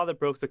straw that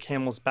broke the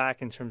camel's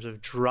back in terms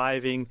of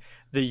driving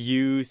the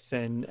youth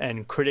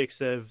and critics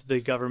of the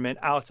government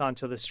out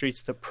onto the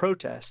streets to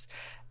protest.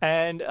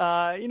 And,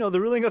 the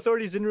ruling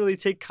authorities didn't really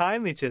take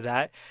kindly to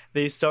that.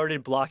 They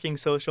started blocking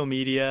social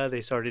media.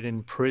 They started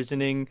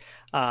imprisoning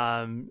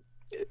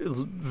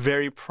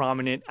very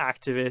prominent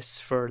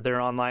activists for their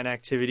online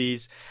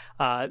activities.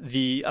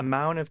 The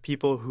amount of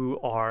people who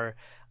are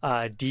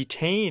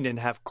detained and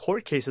have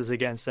court cases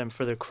against them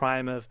for the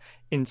crime of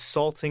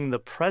insulting the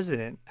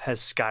president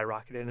has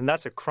skyrocketed, and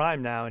that's a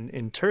crime now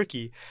in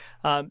Turkey.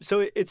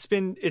 So it's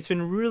been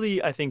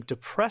really, I think,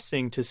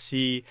 depressing to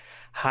see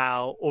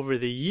how over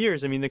the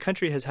years, the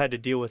country has had to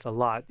deal with a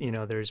lot.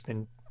 There's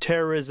been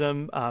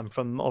terrorism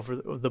from over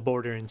the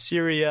border in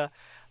Syria.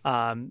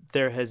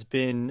 There has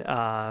been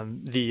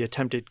the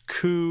attempted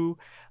coup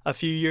a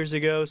few years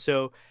ago.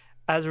 So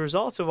as a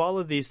result of all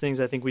of these things,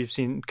 I think we've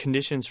seen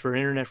conditions for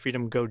internet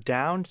freedom go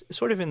down,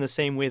 sort of in the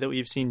same way that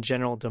we've seen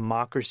general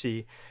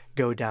democracy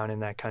go down in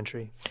that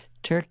country.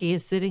 Turkey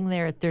is sitting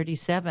there at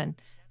 37,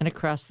 and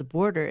across the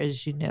border,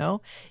 as you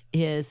know,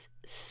 is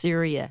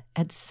Syria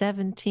at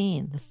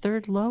 17, the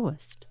third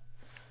lowest.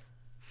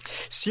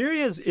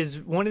 Syria is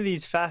one of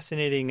these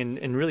fascinating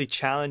and really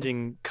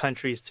challenging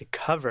countries to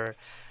cover,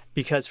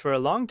 because for a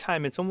long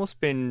time, it's almost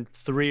been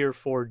 3 or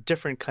 4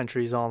 different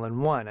countries all in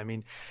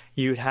one.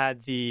 You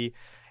had the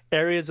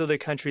areas of the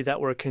country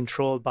that were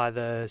controlled by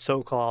the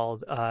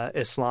so-called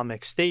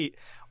Islamic State,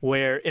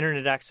 where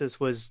internet access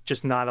was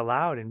just not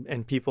allowed,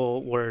 and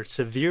people were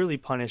severely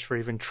punished for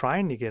even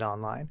trying to get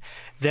online.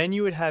 Then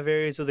you would have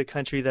areas of the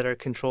country that are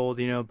controlled,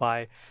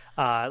 by,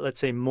 let's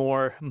say,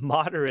 more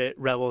moderate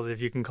rebels,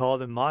 if you can call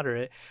them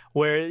moderate,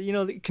 where,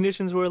 the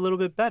conditions were a little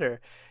bit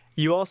better.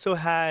 You also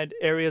had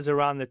areas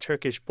around the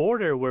Turkish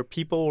border where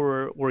people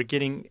were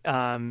getting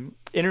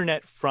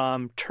internet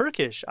from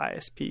Turkish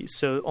ISPs,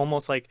 so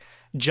almost like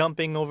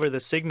jumping over the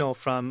signal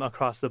from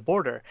across the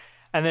border.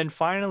 And then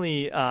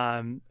finally,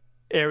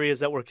 areas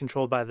that were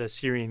controlled by the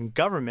Syrian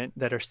government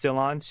that are still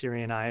on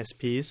Syrian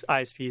ISPs.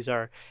 ISPs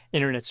are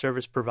internet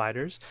service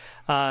providers.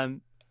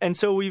 And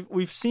so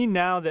we've seen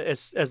now that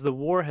as the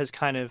war has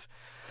kind of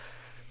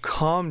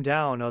calm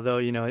down, although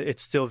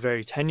it's still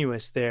very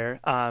tenuous there.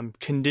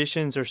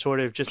 Conditions are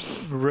sort of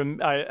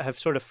have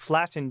sort of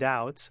flattened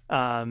out,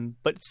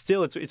 but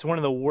still, it's one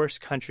of the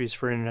worst countries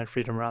for internet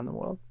freedom around the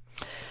world.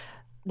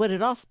 What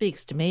it all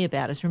speaks to me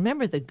about is,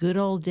 remember the good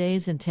old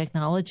days in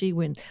technology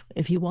when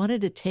if you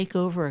wanted to take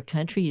over a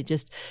country, you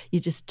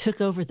just took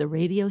over the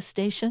radio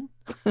station,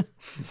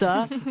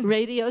 the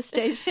radio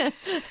station.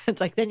 It's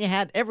like then you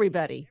had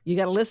everybody. You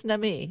got to listen to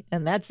me,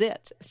 and that's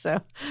it. So.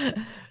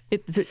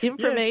 The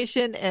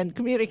information and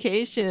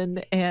communication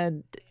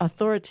and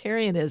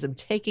authoritarianism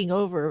taking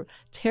over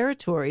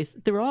territories,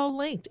 they're all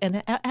linked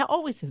and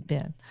always have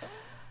been.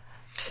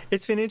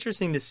 It's been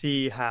interesting to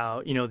see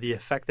how, the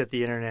effect that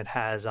the internet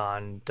has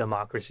on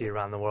democracy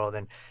around the world.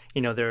 And,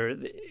 there are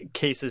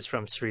cases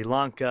from Sri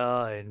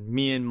Lanka and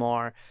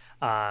Myanmar,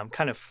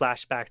 kind of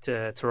flashback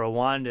to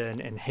Rwanda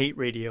and hate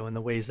radio and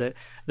the ways that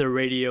the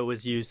radio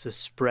was used to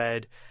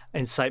spread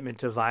incitement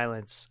to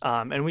violence.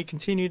 And we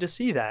continue to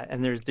see that.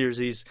 And there's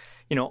these,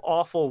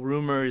 awful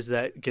rumors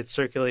that get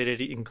circulated,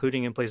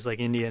 including in places like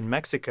India and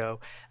Mexico,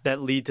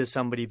 that lead to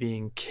somebody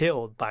being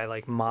killed by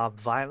like mob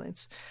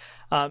violence.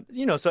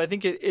 So I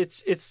think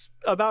it's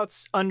about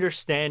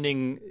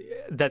understanding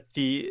that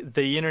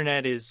the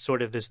internet is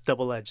sort of this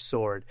double-edged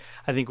sword.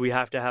 I think we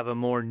have to have a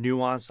more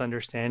nuanced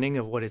understanding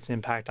of what its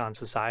impact on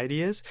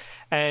society is,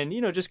 and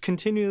just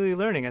continually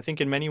learning. I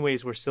think in many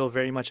ways we're still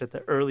very much at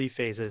the early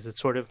phases.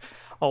 It's sort of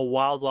a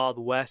wild, wild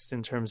west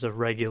in terms of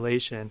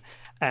regulation,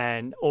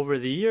 and over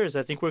the years,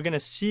 I think we're going to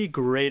see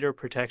greater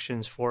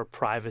protections for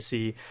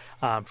privacy,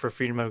 for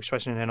freedom of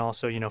expression, and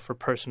also for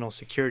personal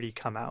security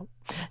come out.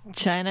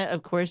 China,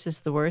 of course,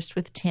 is the worst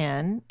with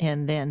 10,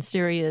 and then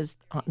Syria is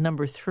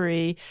number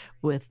 3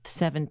 with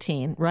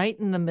 17. Right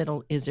in the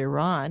middle is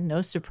Iran,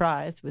 no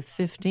surprise, with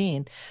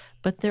 15.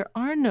 but there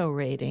are no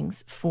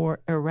ratings for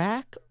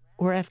Iraq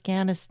or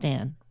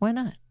Afghanistan. Why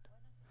not?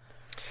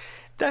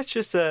 That's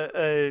just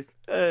a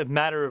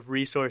matter of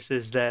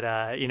resources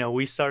that,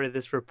 we started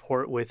this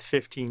report with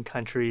 15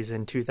 countries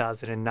in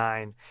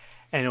 2009.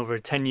 And over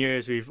 10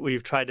 years,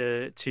 we've tried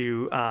to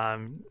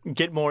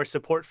get more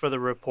support for the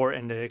report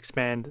and to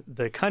expand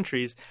the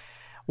countries.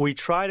 We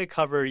try to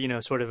cover,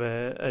 sort of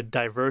a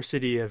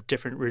diversity of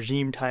different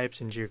regime types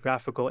and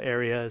geographical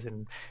areas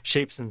and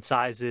shapes and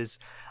sizes.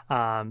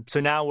 So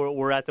now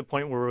we're at the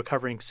point where we're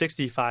covering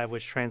 65,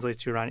 which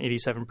translates to around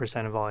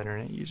 87% of all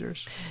Internet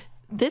users.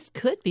 This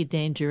could be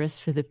dangerous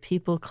for the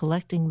people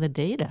collecting the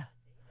data.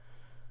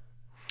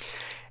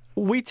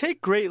 We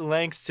take great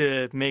lengths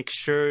to make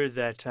sure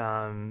that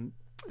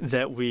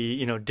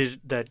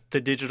that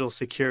the digital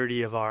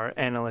security of our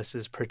analysts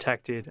is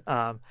protected.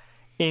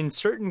 In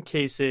certain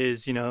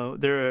cases,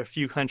 there are a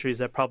few countries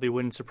that probably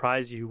wouldn't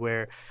surprise you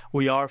where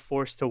we are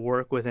forced to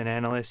work with an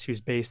analyst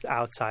who's based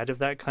outside of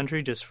that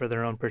country just for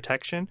their own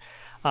protection.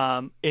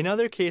 In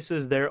other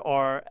cases, there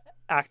are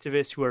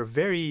activists who are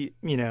very,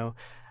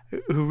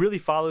 who really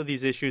follow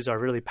these issues, are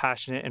really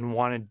passionate and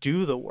want to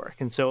do the work.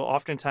 And so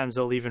oftentimes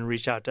they'll even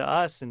reach out to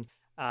us and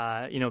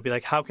be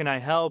like, how can I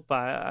help?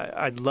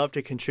 I'd love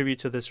to contribute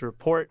to this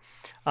report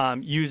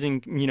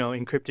using,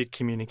 encrypted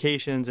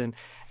communications. And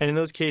in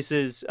those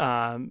cases,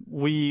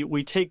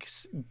 we take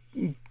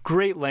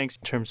great lengths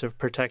in terms of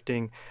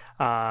protecting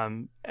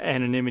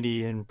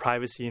anonymity and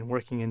privacy and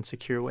working in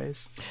secure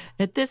ways.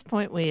 At this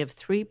point, we have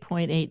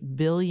 3.8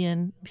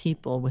 billion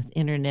people with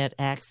Internet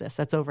access.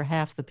 That's over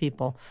half the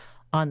people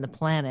on the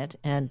planet,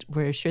 and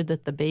we're assured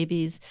that the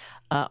babies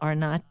are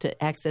not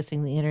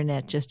accessing the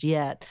Internet just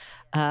yet.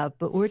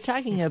 But we're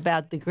talking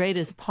about the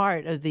greatest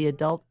part of the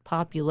adult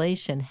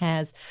population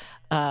has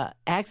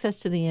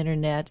access to the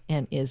Internet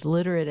and is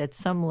literate at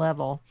some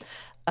level.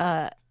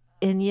 And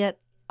yet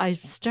I'm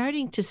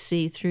starting to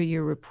see through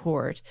your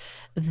report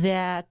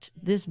that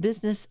this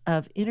business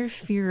of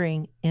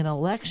interfering in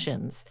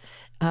elections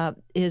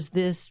is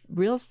this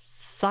real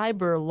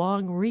cyber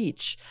long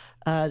reach.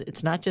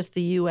 It's not just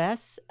the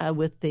U.S.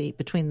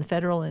 Between the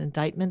federal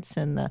indictments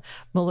and the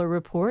Mueller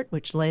report,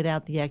 which laid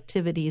out the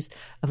activities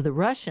of the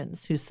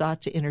Russians who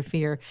sought to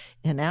interfere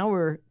in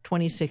our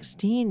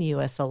 2016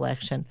 U.S.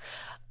 election.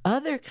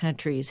 Other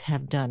countries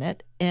have done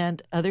it,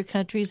 and other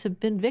countries have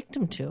been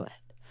victim to it.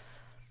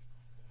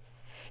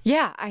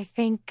 Yeah, I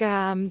think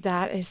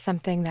that is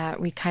something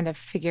that we kind of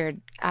figured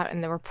out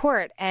in the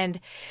report. And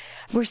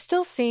we're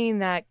still seeing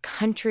that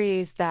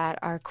countries that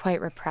are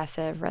quite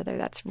repressive, whether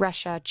that's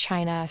Russia,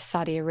 China,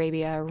 Saudi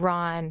Arabia,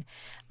 Iran,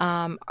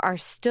 are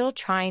still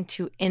trying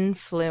to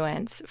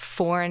influence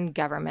foreign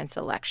governments'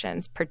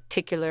 elections,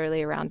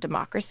 particularly around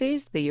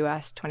democracies. The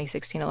U.S.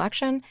 2016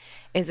 election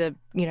is a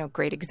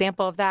great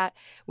example of that.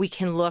 We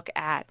can look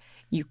at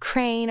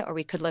Ukraine, or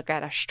we could look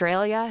at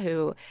Australia,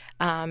 who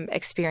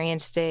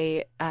experienced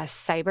a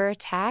cyber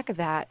attack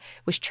that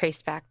was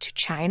traced back to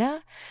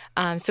China.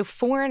 So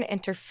foreign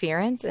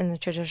interference in the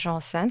traditional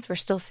sense, we're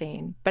still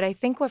seeing. But I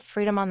think what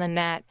Freedom on the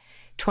Net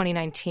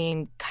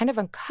 2019 kind of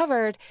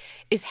uncovered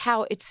is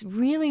how it's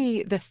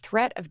really the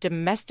threat of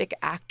domestic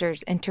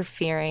actors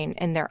interfering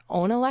in their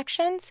own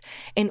elections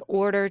in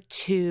order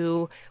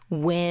to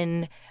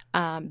win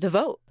the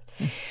vote.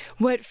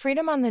 What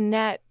Freedom on the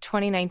Net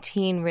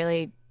 2019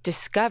 really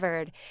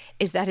discovered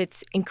is that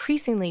it's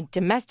increasingly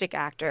domestic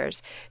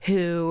actors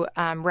who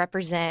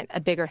represent a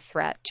bigger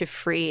threat to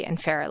free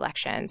and fair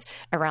elections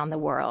around the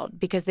world,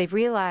 because they've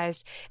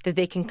realized that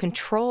they can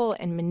control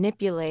and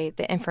manipulate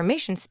the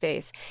information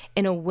space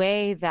in a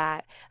way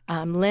that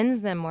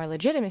lends them more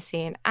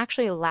legitimacy and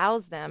actually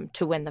allows them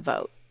to win the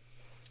vote.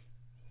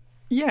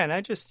 Yeah, and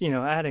I just,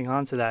 adding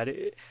on to that,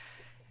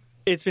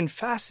 it's been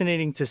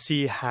fascinating to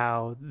see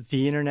how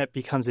the internet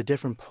becomes a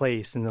different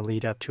place in the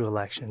lead up to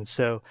elections.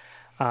 So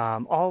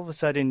all of a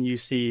sudden, you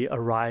see a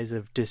rise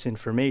of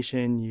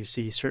disinformation. You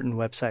see certain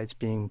websites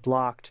being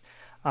blocked,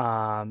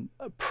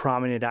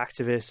 prominent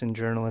activists and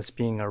journalists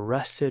being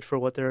arrested for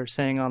what they're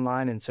saying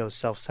online. And so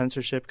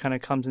self-censorship kind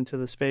of comes into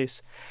the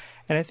space.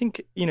 And I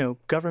think,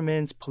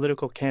 governments,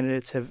 political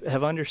candidates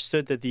have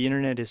understood that the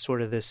internet is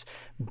sort of this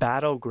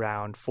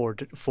battleground for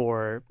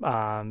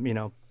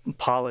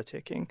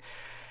politicking.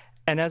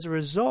 And as a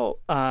result,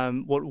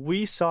 what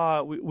we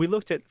saw, we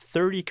looked at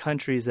 30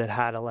 countries that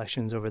had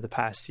elections over the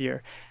past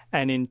year.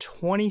 And in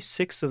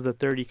 26 of the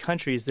 30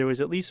 countries, there was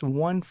at least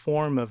one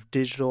form of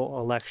digital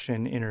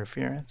election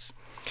interference.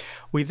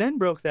 We then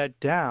broke that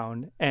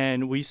down,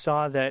 and we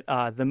saw that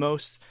the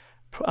most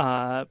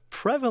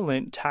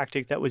prevalent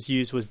tactic that was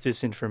used was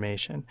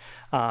disinformation.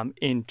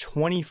 In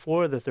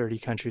 24 of the 30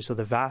 countries, so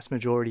the vast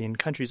majority in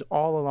countries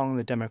all along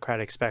the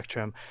democratic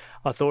spectrum,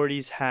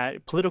 authorities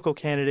had political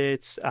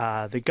candidates,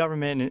 the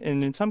government,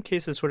 and in some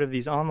cases sort of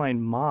these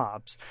online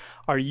mobs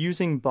are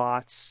using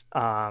bots,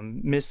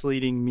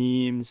 misleading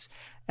memes,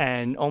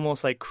 and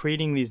almost like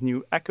creating these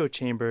new echo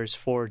chambers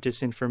for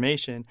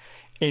disinformation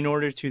in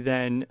order to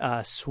then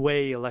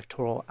sway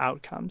electoral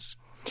outcomes.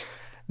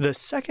 The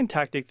second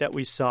tactic that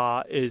we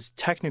saw is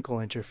technical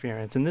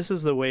interference. And this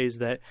is the ways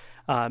that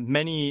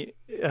many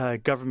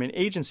government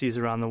agencies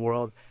around the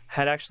world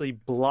had actually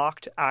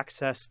blocked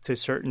access to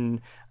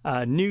certain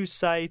news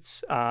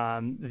sites,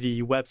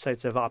 the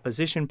websites of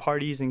opposition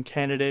parties and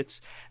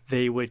candidates.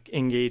 They would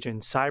engage in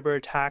cyber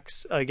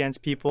attacks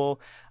against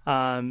people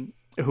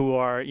who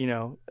are,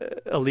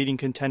 a leading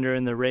contender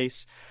in the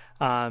race.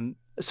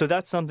 So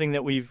that's something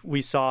that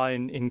we saw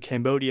in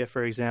Cambodia,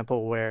 for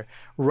example, where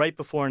right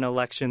before an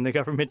election, the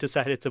government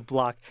decided to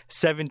block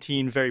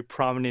 17 very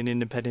prominent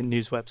independent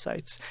news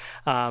websites.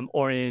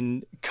 Or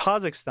in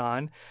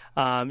Kazakhstan,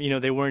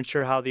 they weren't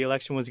sure how the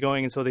election was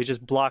going, and so they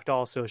just blocked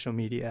all social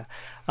media.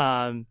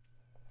 There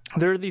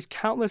are these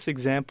countless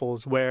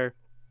examples where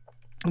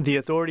the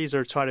authorities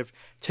are sort of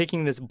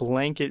taking this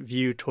blanket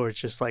view towards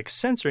just like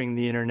censoring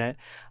the internet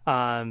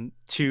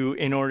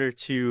in order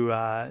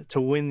to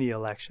win the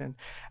election.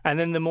 And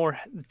then the more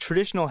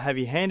traditional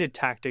heavy-handed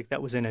tactic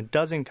that was in a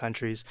dozen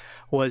countries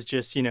was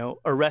just,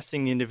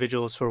 arresting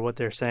individuals for what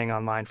they're saying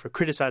online, for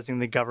criticizing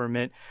the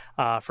government,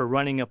 for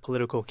running a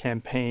political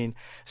campaign.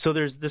 So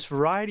there's this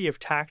variety of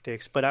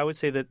tactics, but I would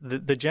say that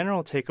the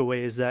general takeaway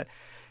is that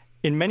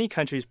in many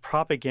countries,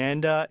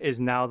 propaganda is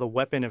now the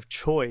weapon of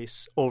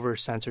choice over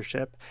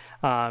censorship,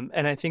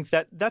 and I think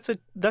that's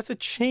a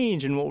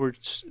change in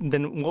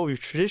than what we've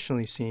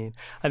traditionally seen.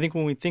 I think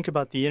when we think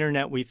about the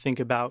internet, we think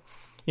about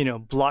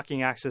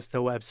blocking access to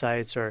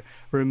websites or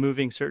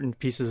removing certain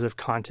pieces of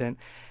content.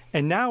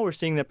 And now we're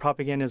seeing that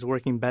propaganda is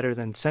working better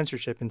than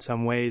censorship in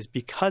some ways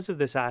because of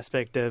this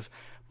aspect of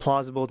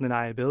plausible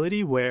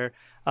deniability, where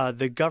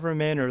the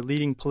government or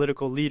leading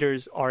political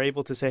leaders are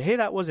able to say, hey,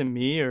 that wasn't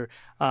me, or,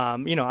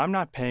 I'm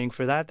not paying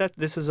for that.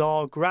 This is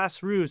all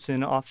grassroots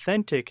and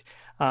authentic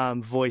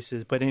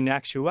voices. But in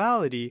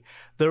actuality,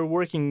 they're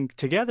working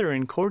together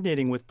and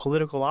coordinating with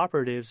political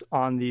operatives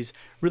on these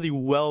really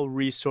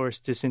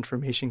well-resourced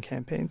disinformation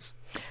campaigns.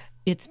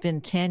 It's been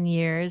 10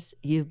 years.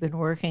 You've been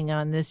working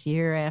on this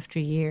year after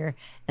year.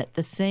 At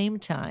the same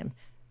time,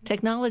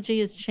 technology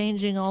is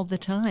changing all the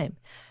time.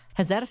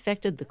 Has that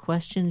affected the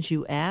questions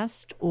you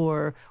asked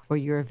or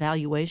your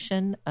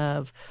evaluation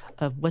of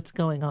what's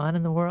going on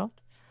in the world?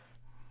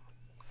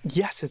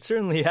 Yes, it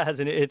certainly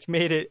has, and it's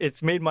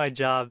made my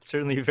job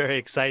certainly very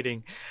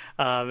exciting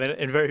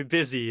and very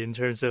busy in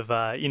terms of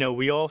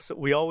we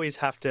always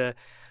have to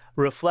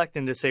reflect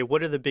and to say,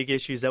 what are the big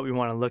issues that we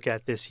want to look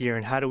at this year,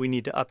 and how do we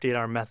need to update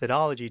our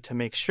methodology to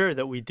make sure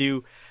that we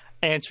do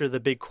answer the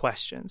big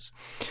questions.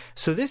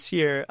 So this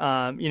year,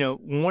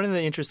 one of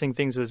the interesting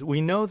things was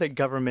we know that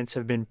governments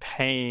have been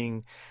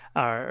paying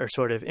or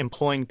sort of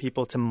employing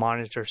people to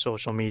monitor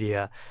social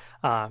media.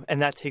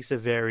 And that takes a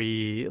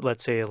very,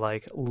 let's say,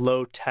 like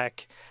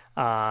low-tech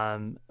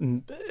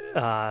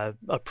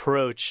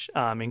approach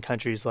in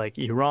countries like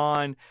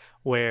Iran,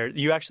 where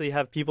you actually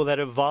have people that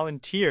have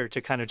volunteered to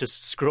kind of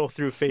just scroll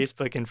through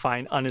Facebook and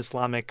find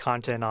un-Islamic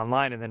content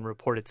online and then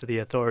report it to the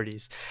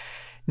authorities.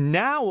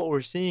 Now what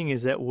we're seeing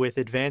is that with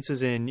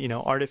advances in,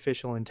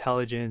 artificial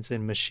intelligence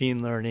and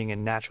machine learning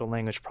and natural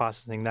language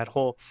processing, that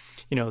whole,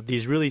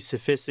 these really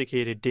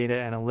sophisticated data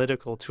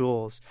analytical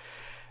tools,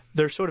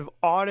 they're sort of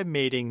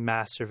automating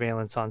mass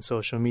surveillance on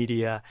social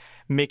media,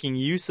 making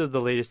use of the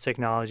latest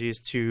technologies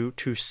to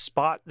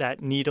spot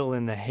that needle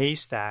in the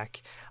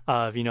haystack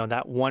of,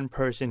 that one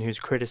person who's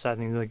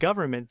criticizing the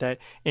government that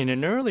in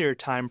an earlier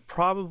time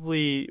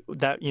probably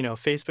that,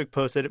 Facebook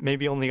posted it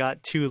maybe only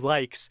got 2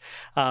 likes.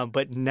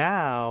 But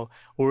now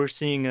we're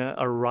seeing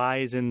a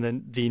rise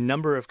in the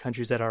number of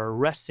countries that are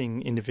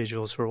arresting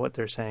individuals for what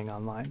they're saying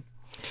online.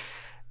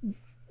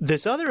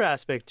 This other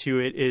aspect to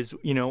it is,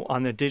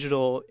 on the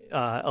digital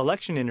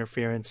election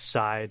interference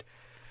side,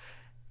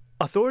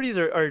 authorities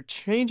are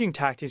changing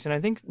tactics, and I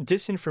think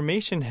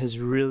disinformation has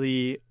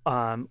really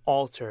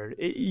altered.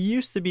 It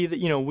used to be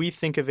that, we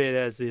think of it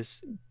as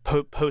this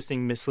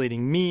posting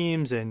misleading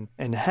memes and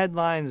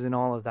headlines and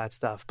all of that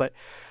stuff. But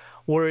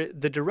where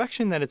the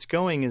direction that it's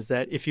going is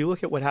that if you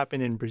look at what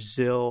happened in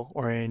Brazil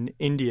or in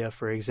India,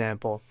 for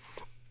example,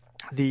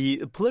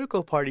 the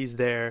political parties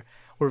there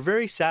were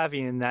very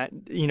savvy in that,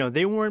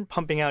 they weren't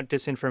pumping out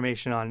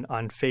disinformation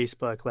on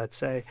Facebook, let's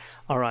say,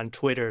 or on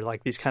Twitter,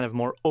 like these kind of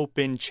more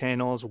open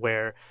channels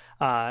where,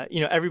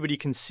 everybody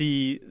can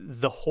see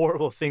the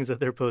horrible things that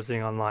they're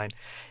posting online.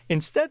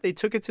 Instead, they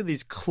took it to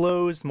these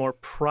closed, more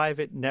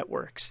private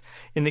networks.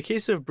 In the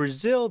case of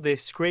Brazil, they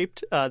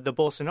scraped, the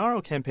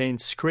Bolsonaro campaign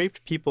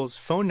scraped people's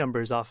phone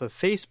numbers off of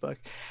Facebook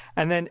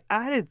and then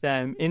added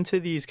them into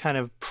these kind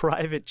of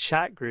private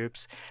chat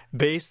groups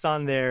based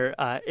on their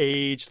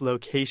age,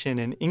 location,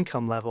 and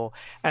income level,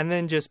 and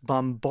then just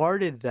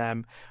bombarded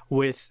them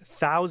with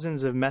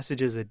thousands of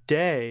messages a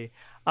day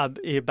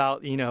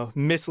about,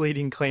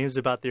 misleading claims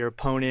about their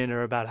opponent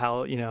or about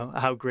how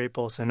great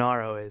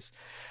Bolsonaro is.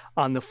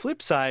 On the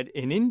flip side,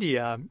 in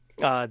India,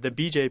 the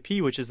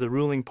BJP, which is the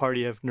ruling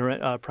party of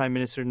Prime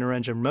Minister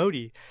Narendra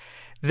Modi,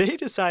 they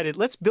decided,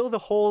 let's build a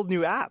whole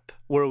new app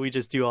where we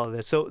just do all of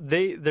this. So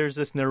there's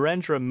this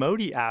Narendra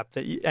Modi app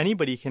that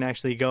anybody can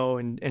actually go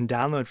and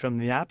download from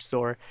the App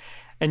Store.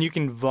 And you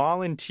can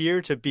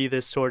volunteer to be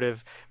this sort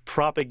of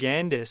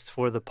propagandist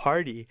for the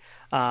party.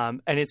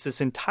 And it's this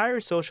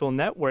entire social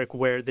network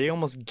where they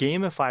almost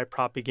gamify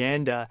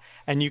propaganda.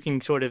 And you can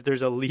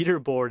there's a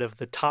leaderboard of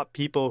the top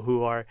people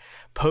who are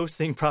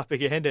posting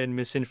propaganda and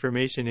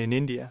misinformation in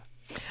India.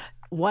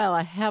 While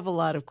I have a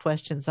lot of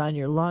questions on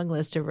your long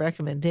list of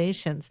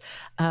recommendations,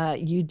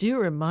 you do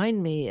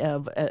remind me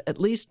of at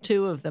least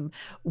two of them.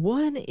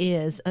 One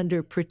is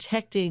under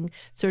protecting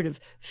sort of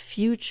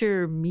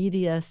future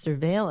media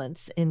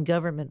surveillance in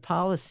government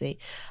policy,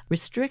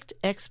 restrict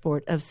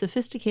export of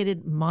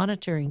sophisticated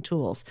monitoring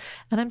tools.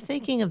 And I'm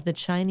thinking of the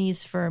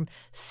Chinese firm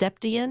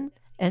Septian,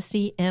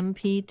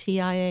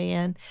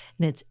 SEMPTIAN,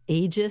 and it's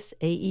Aegis,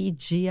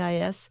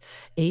 AEGIS,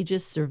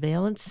 Aegis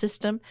surveillance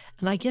system.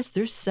 And I guess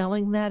they're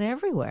selling that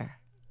everywhere.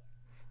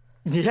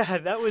 Yeah,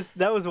 that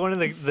was one of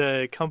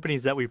the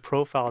companies that we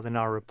profiled in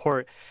our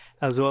report,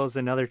 as well as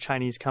another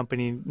Chinese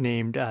company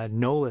named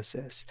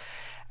Nolasys.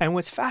 And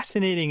what's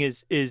fascinating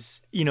is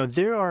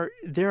there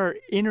are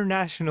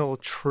international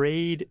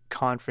trade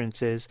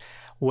conferences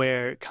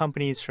where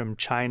companies from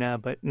China,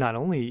 but not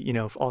only,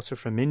 also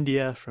from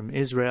India, from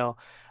Israel,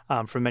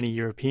 from many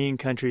European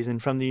countries,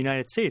 and from the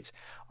United States,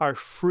 are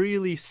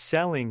freely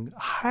selling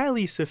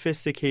highly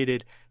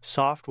sophisticated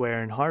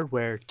software and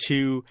hardware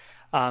to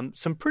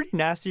some pretty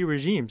nasty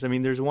regimes. I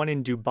mean, there's one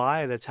in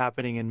Dubai that's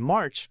happening in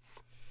March.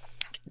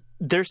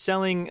 They're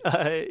selling,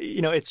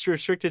 it's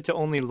restricted to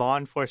only law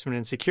enforcement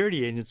and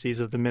security agencies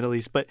of the Middle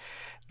East. But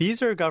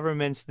these are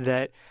governments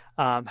that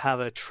have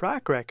a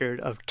track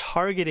record of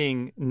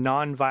targeting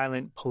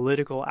nonviolent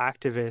political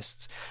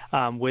activists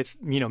with,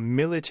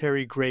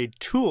 military-grade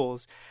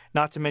tools.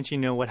 Not to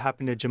mention, what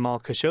happened to Jamal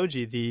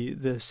Khashoggi,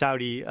 the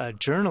Saudi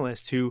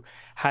journalist who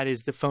had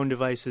his phone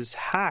devices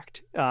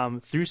hacked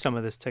through some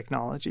of this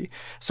technology.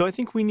 So I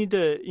think we need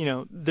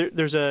to,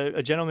 there's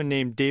a gentleman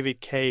named David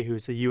Kaye,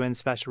 who's the UN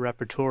Special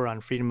Rapporteur on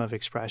freedom of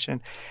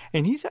expression,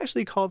 and he's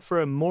actually called for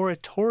a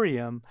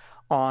moratorium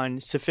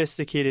on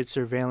sophisticated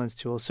surveillance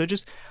tools. So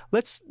just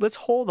let's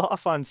hold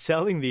off on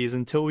selling these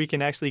until we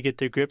can actually get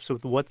to grips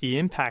with what the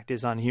impact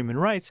is on human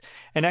rights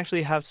and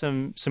actually have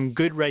some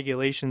good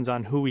regulations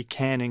on who we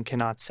can and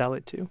cannot sell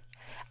it to.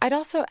 I'd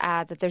also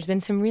add that there's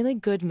been some really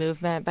good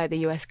movement by the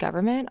U.S.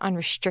 government on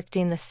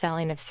restricting the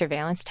selling of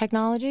surveillance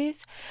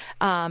technologies.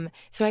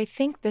 So I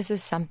think this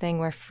is something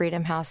where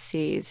Freedom House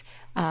sees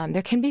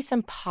there can be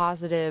some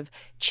positive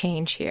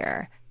change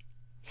here.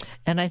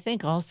 And I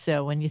think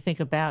also when you think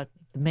about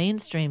the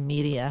mainstream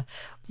media,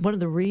 one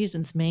of the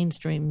reasons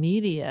mainstream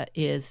media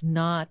is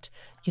not,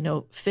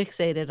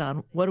 fixated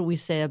on what do we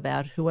say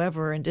about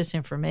whoever and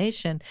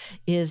disinformation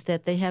is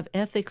that they have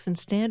ethics and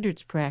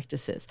standards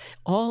practices,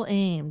 all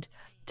aimed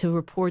to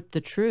report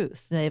the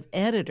truth. They have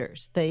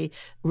editors. They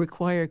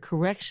require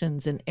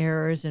corrections and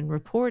errors in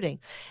reporting.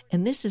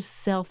 And this is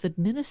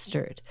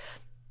self-administered.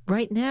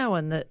 Right now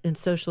in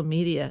social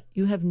media,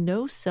 you have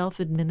no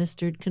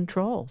self-administered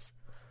controls.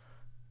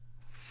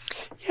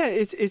 Yeah,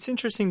 it's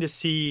interesting to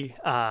see.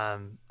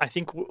 I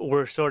think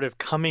we're sort of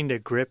coming to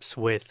grips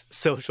with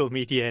social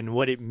media and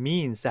what it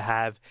means to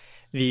have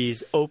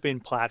these open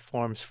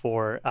platforms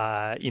for,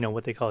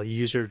 what they call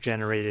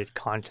user-generated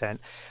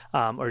content,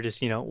 or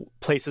just,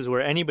 places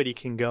where anybody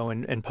can go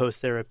and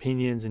post their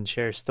opinions and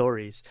share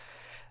stories.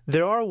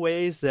 There are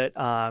ways that,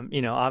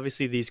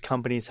 obviously these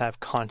companies have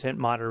content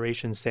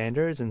moderation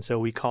standards, and so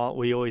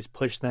we always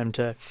push them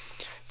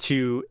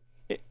to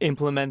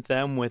implement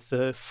them with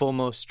the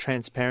fullmost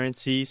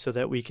transparency so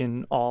that we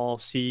can all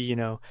see,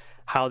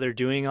 how they're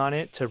doing on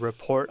it, to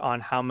report on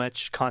how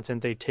much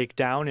content they take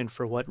down and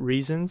for what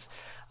reasons.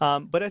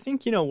 But I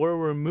think, where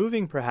we're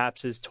moving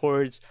perhaps is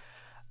towards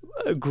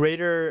a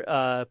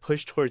greater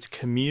push towards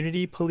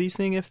community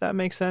policing, if that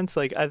makes sense.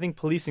 Like, I think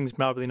policing is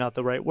probably not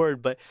the right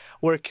word, but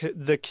where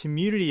the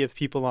community of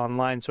people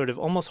online sort of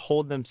almost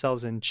hold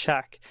themselves in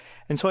check.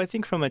 And so I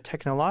think from a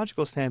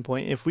technological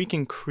standpoint, if we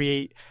can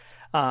create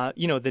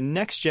the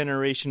next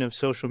generation of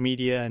social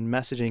media and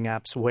messaging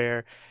apps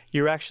where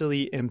you're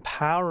actually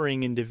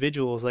empowering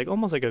individuals, like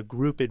almost like a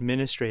group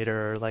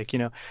administrator, or like,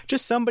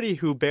 just somebody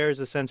who bears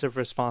a sense of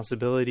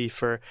responsibility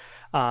for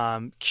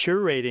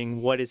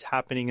curating what is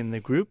happening in the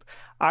group.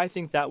 I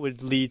think that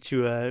would lead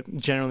to a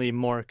generally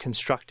more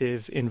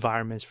constructive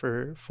environments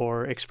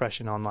for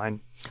expression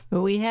online.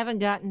 Well, we haven't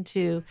gotten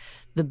to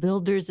the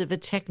builders of a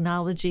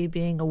technology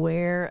being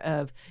aware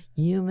of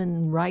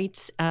human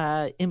rights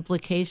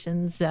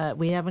implications.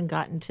 We haven't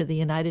gotten to the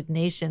United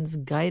Nations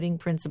guiding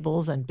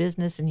principles on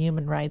business and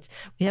human rights.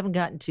 We haven't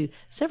gotten to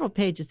several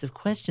pages of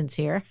questions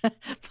here,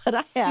 but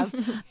I have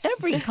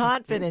every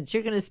confidence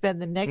you're going to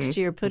spend the next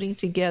year putting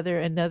together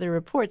another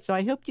report. So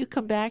I hope you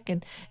come back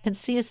and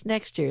see us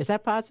next year. Is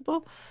that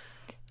possible?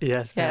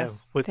 Yes, ma'am.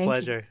 With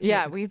pleasure.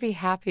 Yeah, we'd be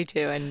happy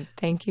to. And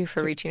thank you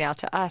for reaching out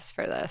to us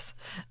for this.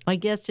 My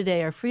guest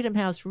today are Freedom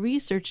House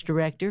Research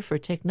Director for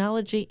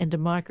Technology and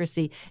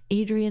Democracy,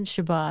 Adrian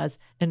Shabazz,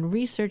 and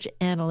Research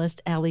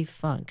Analyst Ali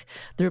Funk.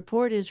 The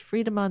report is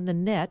Freedom on the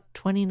Net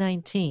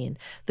 2019,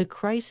 The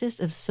Crisis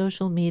of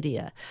Social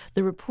Media.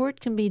 The report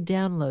can be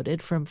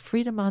downloaded from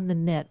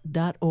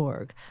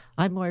freedomonthenet.org.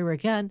 I'm Moira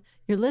Gunn.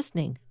 You're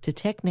listening to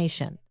Tech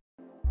Nation.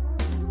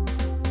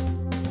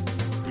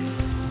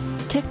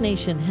 Tech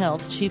Nation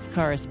Health Chief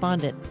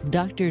Correspondent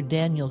Dr.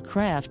 Daniel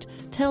Kraft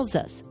tells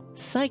us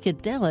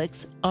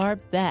psychedelics are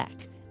back,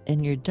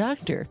 and your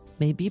doctor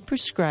may be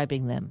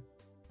prescribing them.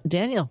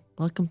 Daniel,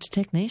 welcome to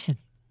Tech Nation.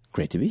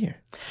 Great to be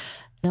here.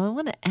 Now, I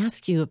want to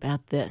ask you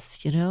about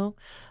this. You know,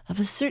 of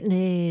a certain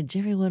age,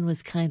 everyone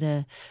was kind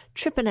of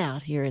tripping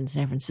out here in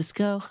San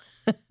Francisco.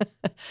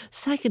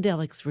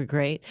 Psychedelics were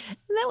great,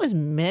 and that was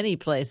many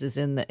places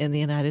in the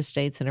United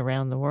States and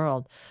around the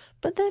world.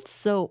 But that's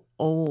so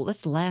old.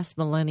 That's last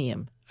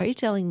millennium. Are you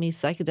telling me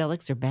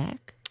psychedelics are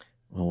back?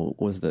 Well,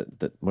 was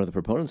one of the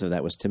proponents of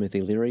that was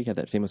Timothy Leary. He had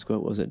that famous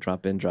quote. What was it?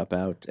 Drop in, drop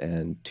out,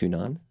 and tune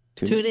on.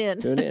 Tune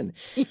in. Tune in.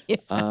 Yeah.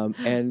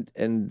 And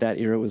that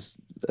era was,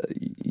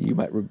 you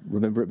might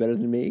remember it better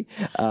than me.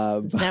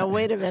 Now,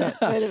 wait a minute.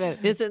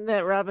 Isn't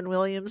that Robin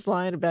Williams'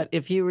 line about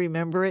if you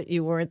remember it,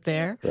 you weren't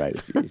there? Right.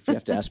 If you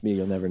have to ask me,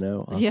 you'll never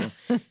know. Also. Yeah.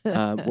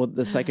 Well,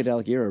 the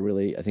psychedelic era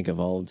really, I think,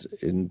 evolved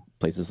in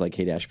places like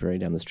Haight-Ashbury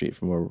down the street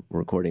from where we're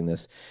recording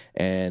this.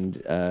 And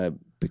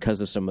because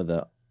of some of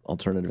the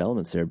alternative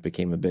elements there, it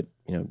became a bit,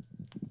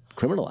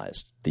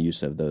 criminalized, the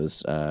use of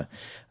those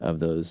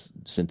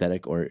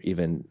synthetic or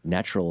even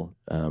natural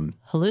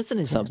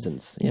hallucinogens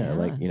substance.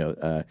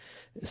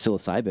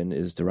 Psilocybin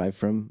is derived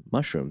from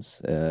mushrooms.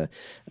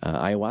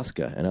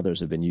 Ayahuasca and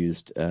others have been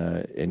used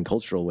in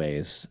cultural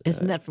ways.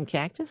 Isn't that from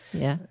cactus?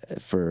 Yeah,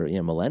 for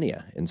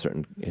millennia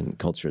in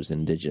cultures, in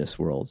indigenous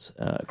worlds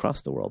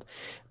across the world.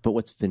 But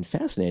what's been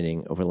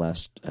fascinating over the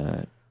last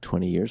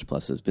 20 years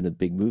plus has been a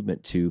big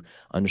movement to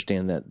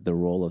understand that the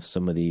role of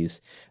some of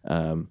these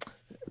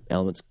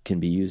elements can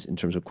be used in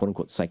terms of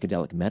quote-unquote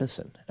psychedelic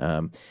medicine.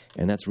 And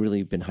that's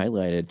really been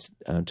highlighted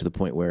to the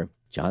point where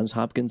Johns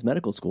Hopkins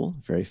Medical School,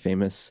 very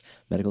famous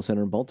medical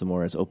center in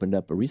Baltimore, has opened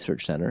up a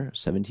research center,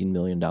 $17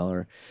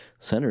 million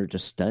center to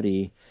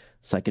study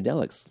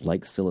psychedelics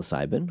like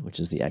psilocybin,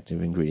 which is the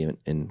active ingredient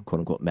in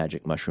quote-unquote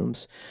magic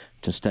mushrooms,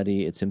 to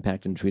study its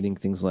impact in treating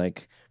things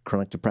like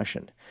chronic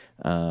depression.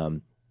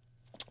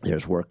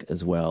 There's work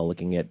as well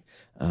looking at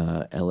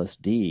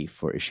LSD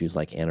for issues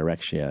like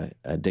anorexia,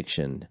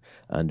 addiction,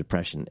 and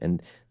depression.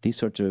 And these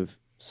sorts of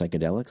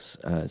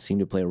psychedelics seem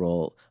to play a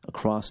role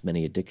across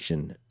many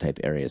addiction-type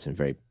areas in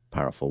very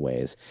powerful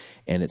ways.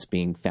 And it's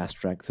being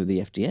fast-tracked through the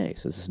FDA.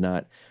 So this is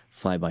not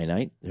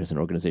fly-by-night. There's an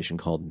organization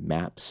called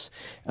MAPS,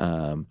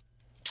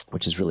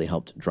 which has really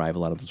helped drive a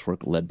lot of this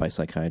work, led by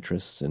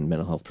psychiatrists and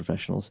mental health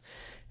professionals,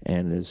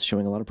 and is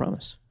showing a lot of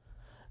promise.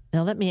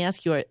 Now, let me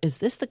ask you, is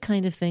this the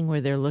kind of thing where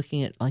they're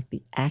looking at like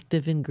the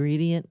active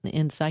ingredient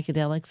in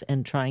psychedelics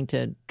and trying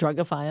to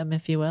drugify them,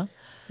 if you will?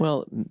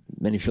 Well,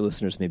 many of your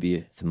listeners may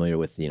be familiar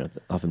with,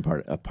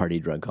 often a party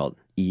drug called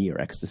E or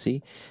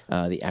ecstasy.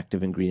 The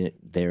active ingredient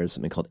there is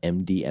something called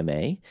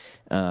MDMA.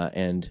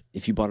 And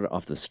if you bought it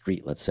off the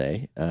street, let's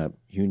say,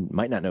 you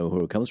might not know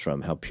who it comes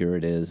from, how pure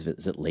it is.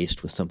 Is it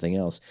laced with something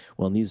else?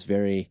 Well, in these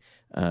very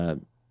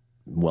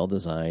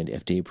well-designed,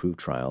 FDA-approved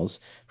trials.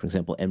 For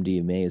example,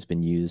 MDMA has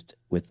been used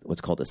with what's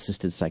called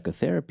assisted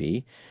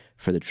psychotherapy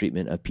for the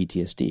treatment of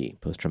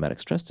PTSD, post-traumatic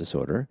stress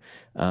disorder.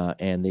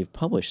 And they've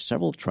published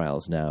several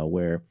trials now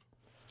where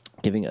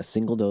giving a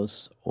single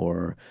dose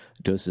or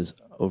doses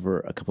over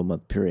a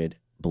couple-month period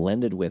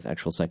blended with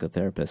actual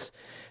psychotherapists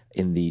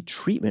in the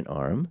treatment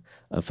arm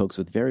of folks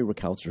with very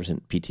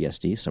recalcitrant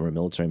PTSD, some were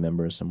military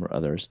members, some were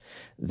others,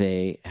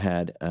 they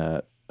had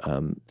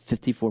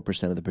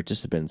 54% of the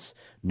participants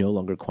no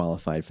longer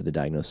qualified for the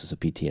diagnosis of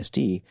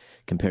PTSD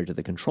compared to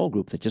the control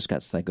group that just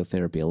got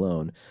psychotherapy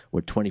alone,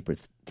 where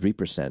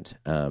 23%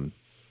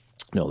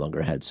 no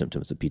longer had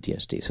symptoms of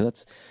PTSD. So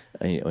that's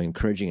an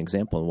encouraging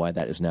example of why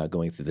that is now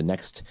going through the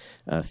next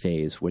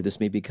phase, where this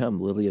may become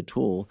literally a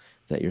tool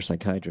that your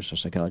psychiatrist or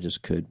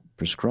psychologist could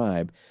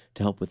prescribe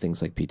to help with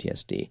things like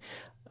PTSD.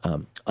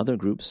 Other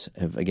groups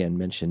have, again,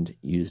 mentioned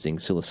using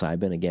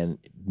psilocybin, again,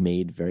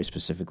 made very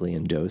specifically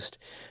and dosed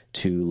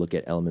to look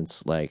at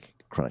elements like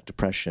chronic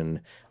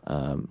depression,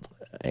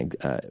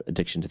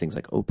 addiction to things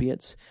like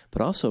opiates,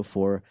 but also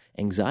for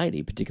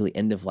anxiety, particularly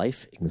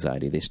end-of-life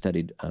anxiety. They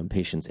studied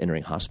patients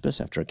entering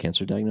hospice after a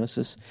cancer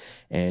diagnosis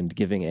and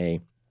giving a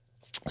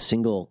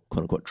single,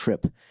 quote-unquote,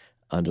 trip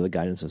under the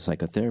guidance of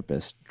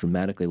psychotherapists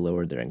dramatically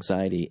lowered their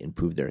anxiety,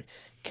 improved their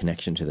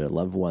connection to their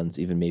loved ones,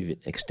 even maybe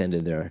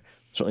extended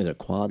certainly their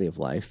quality of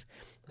life.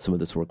 Some of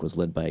this work was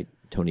led by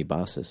Tony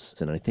Bossis,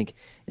 and I think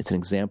it's an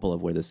example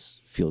of where this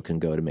field can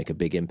go to make a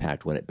big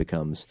impact when it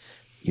becomes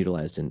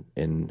utilized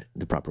in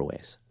the proper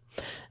ways.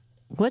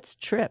 What's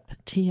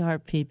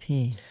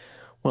TRPP?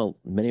 Well,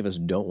 many of us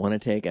don't want to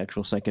take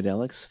actual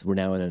psychedelics. We're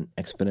now in an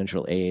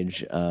exponential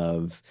age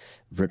of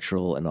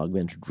virtual and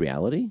augmented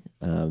reality.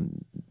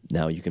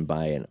 Now you can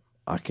buy an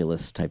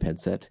Oculus type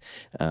headset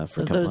for a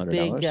couple those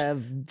 $100.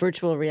 big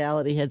virtual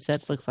reality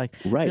headsets looks like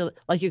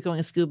like you're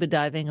going scuba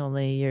diving,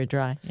 only you're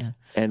dry. Yeah.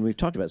 And we've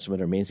talked about some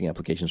other amazing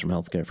applications from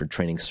healthcare for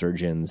training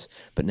surgeons,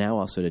 but now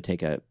also to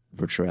take a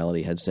virtual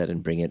reality headset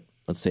and bring it,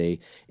 let's say,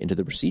 into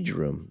the procedure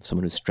room.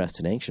 Someone who's stressed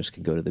and anxious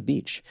can go to the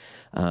beach.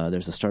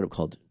 There's a startup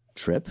called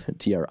Tripp,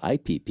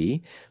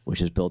 TRIPP, which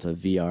has built a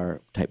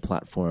VR-type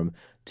platform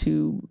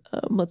to,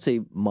 let's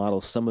say,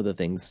 model some of the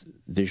things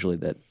visually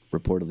that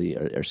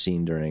reportedly are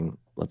seen during,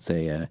 let's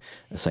say, a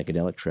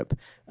psychedelic trip,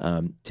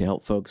 to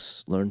help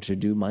folks learn to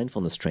do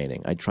mindfulness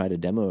training. I tried a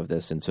demo of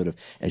this, and sort of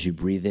as you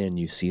breathe in,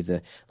 you see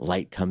the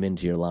light come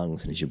into your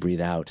lungs, and as you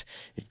breathe out,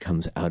 it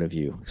comes out of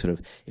you. Sort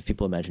of, if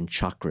people imagine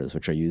chakras,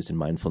 which are used in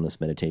mindfulness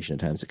meditation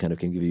at times, it kind of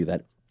can give you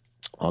that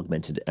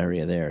augmented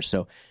area there.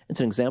 So it's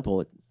an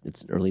example.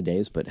 It's early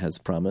days, but has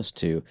promise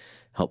to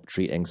help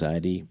treat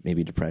anxiety,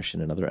 maybe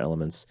depression, and other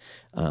elements.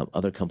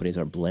 Other companies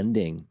are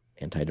blending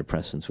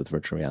antidepressants with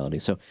virtual reality.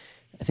 So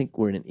I think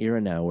we're in an era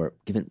now where,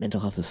 given mental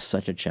health is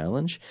such a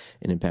challenge,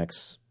 it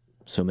impacts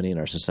so many in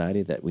our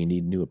society that we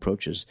need new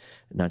approaches,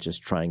 not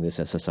just trying this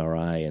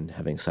SSRI and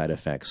having side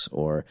effects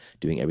or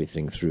doing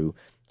everything through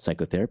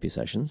psychotherapy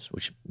sessions,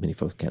 which many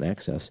folks can't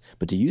access,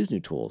 but to use new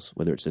tools,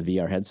 whether it's a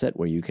VR headset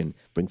where you can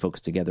bring folks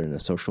together in a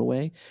social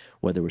way,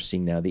 whether we're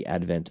seeing now the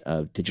advent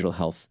of digital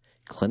health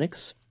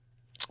clinics.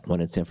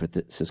 One in San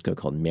Francisco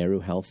called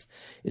Meru Health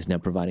is now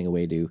providing a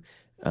way to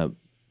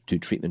do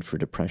treatment for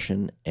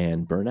depression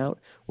and burnout,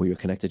 where you're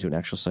connected to an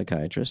actual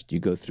psychiatrist. You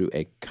go through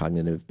a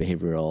cognitive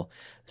behavioral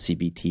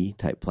CBT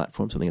type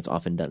platform, something that's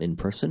often done in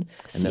person.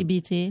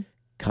 CBT?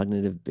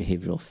 Cognitive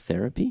behavioral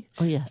therapy.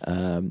 Oh, yes.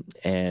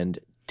 And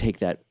take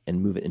that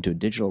and move it into a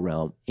digital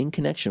realm in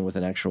connection with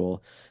an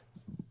actual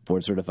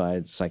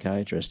board-certified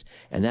psychiatrist.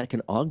 And that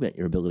can augment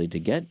your ability to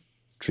get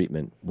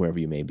treatment wherever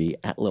you may be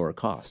at lower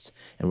cost.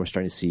 And we're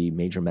starting to see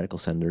major medical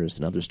centers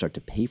and others start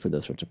to pay for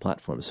those sorts of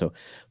platforms. So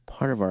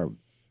part of our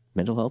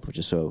mental health, which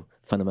is so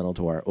fundamental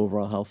to our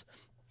overall health,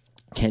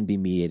 can be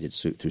mediated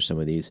through some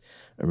of these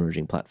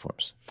emerging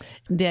platforms.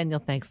 Daniel,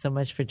 thanks so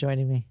much for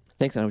joining me.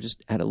 Thanks. And I would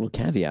just add a little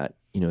caveat.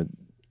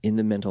 In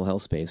the mental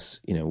health space,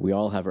 we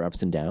all have our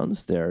ups and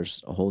downs.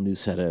 There's a whole new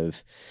set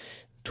of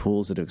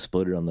tools that have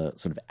exploded on the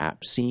sort of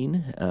app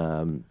scene,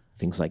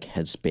 things like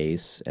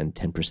Headspace and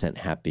 10%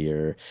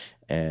 Happier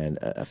and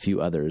a few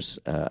others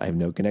I have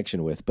no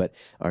connection with, but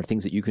are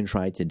things that you can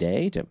try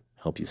today to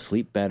help you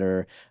sleep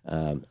better.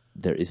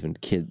 There is even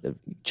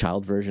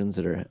child versions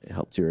that are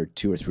helped your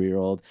 2 or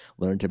 3-year-old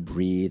learn to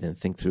breathe and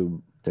think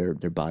through their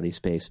body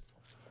space.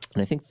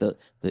 And I think the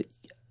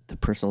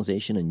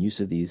personalization and use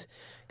of these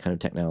kind of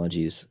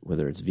technologies,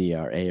 whether it's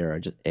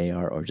VR,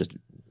 AR, or just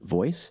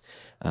voice,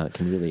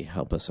 can really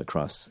help us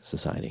across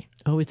society.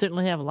 Oh, we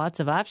certainly have lots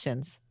of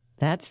options.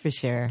 That's for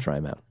sure. Try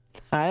them out.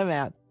 I'm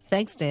out.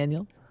 Thanks,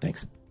 Daniel.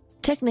 Thanks.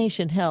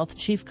 TechNation Health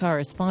Chief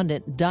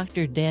Correspondent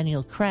Dr.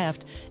 Daniel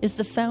Kraft is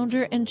the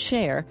founder and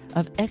chair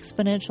of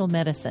Exponential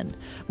Medicine.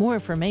 More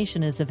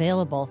information is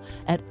available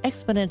at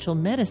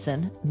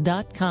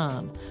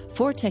exponentialmedicine.com.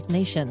 For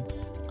TechNation,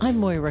 I'm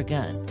Moira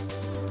Gunn.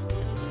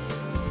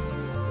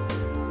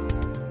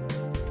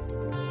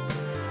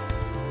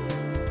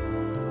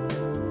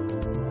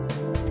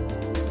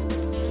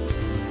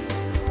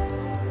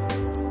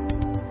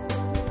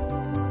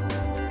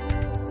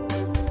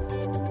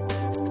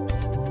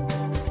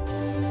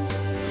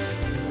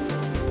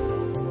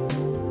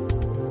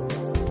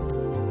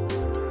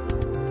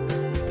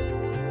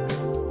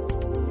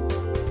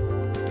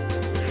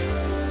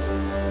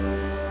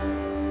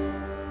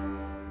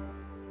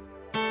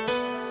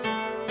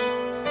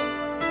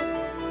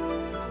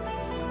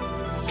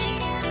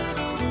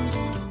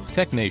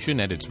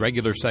 TechNation and its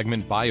regular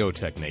segment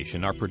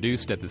BioTechNation are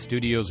produced at the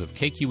studios of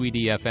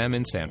KQED-FM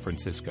in San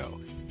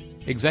Francisco.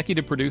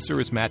 Executive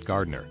producer is Matt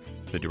Gardner.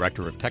 The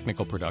director of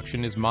technical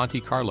production is Monty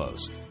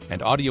Carlos.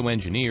 And audio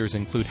engineers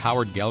include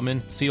Howard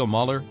Gelman, Seal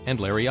Muller, and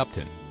Larry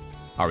Upton.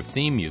 Our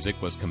theme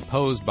music was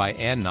composed by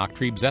Ann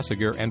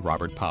Nachtrieb-Zessiger and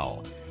Robert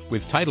Powell,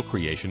 with title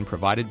creation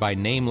provided by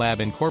NameLab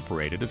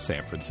Incorporated of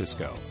San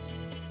Francisco.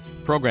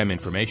 Program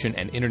information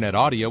and internet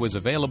audio is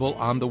available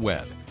on the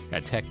web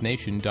at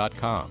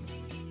technation.com.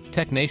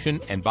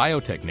 TechNation and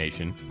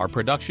BioTechNation are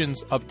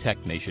productions of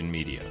TechNation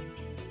Media.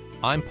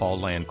 I'm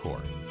Paul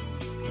Landcourt.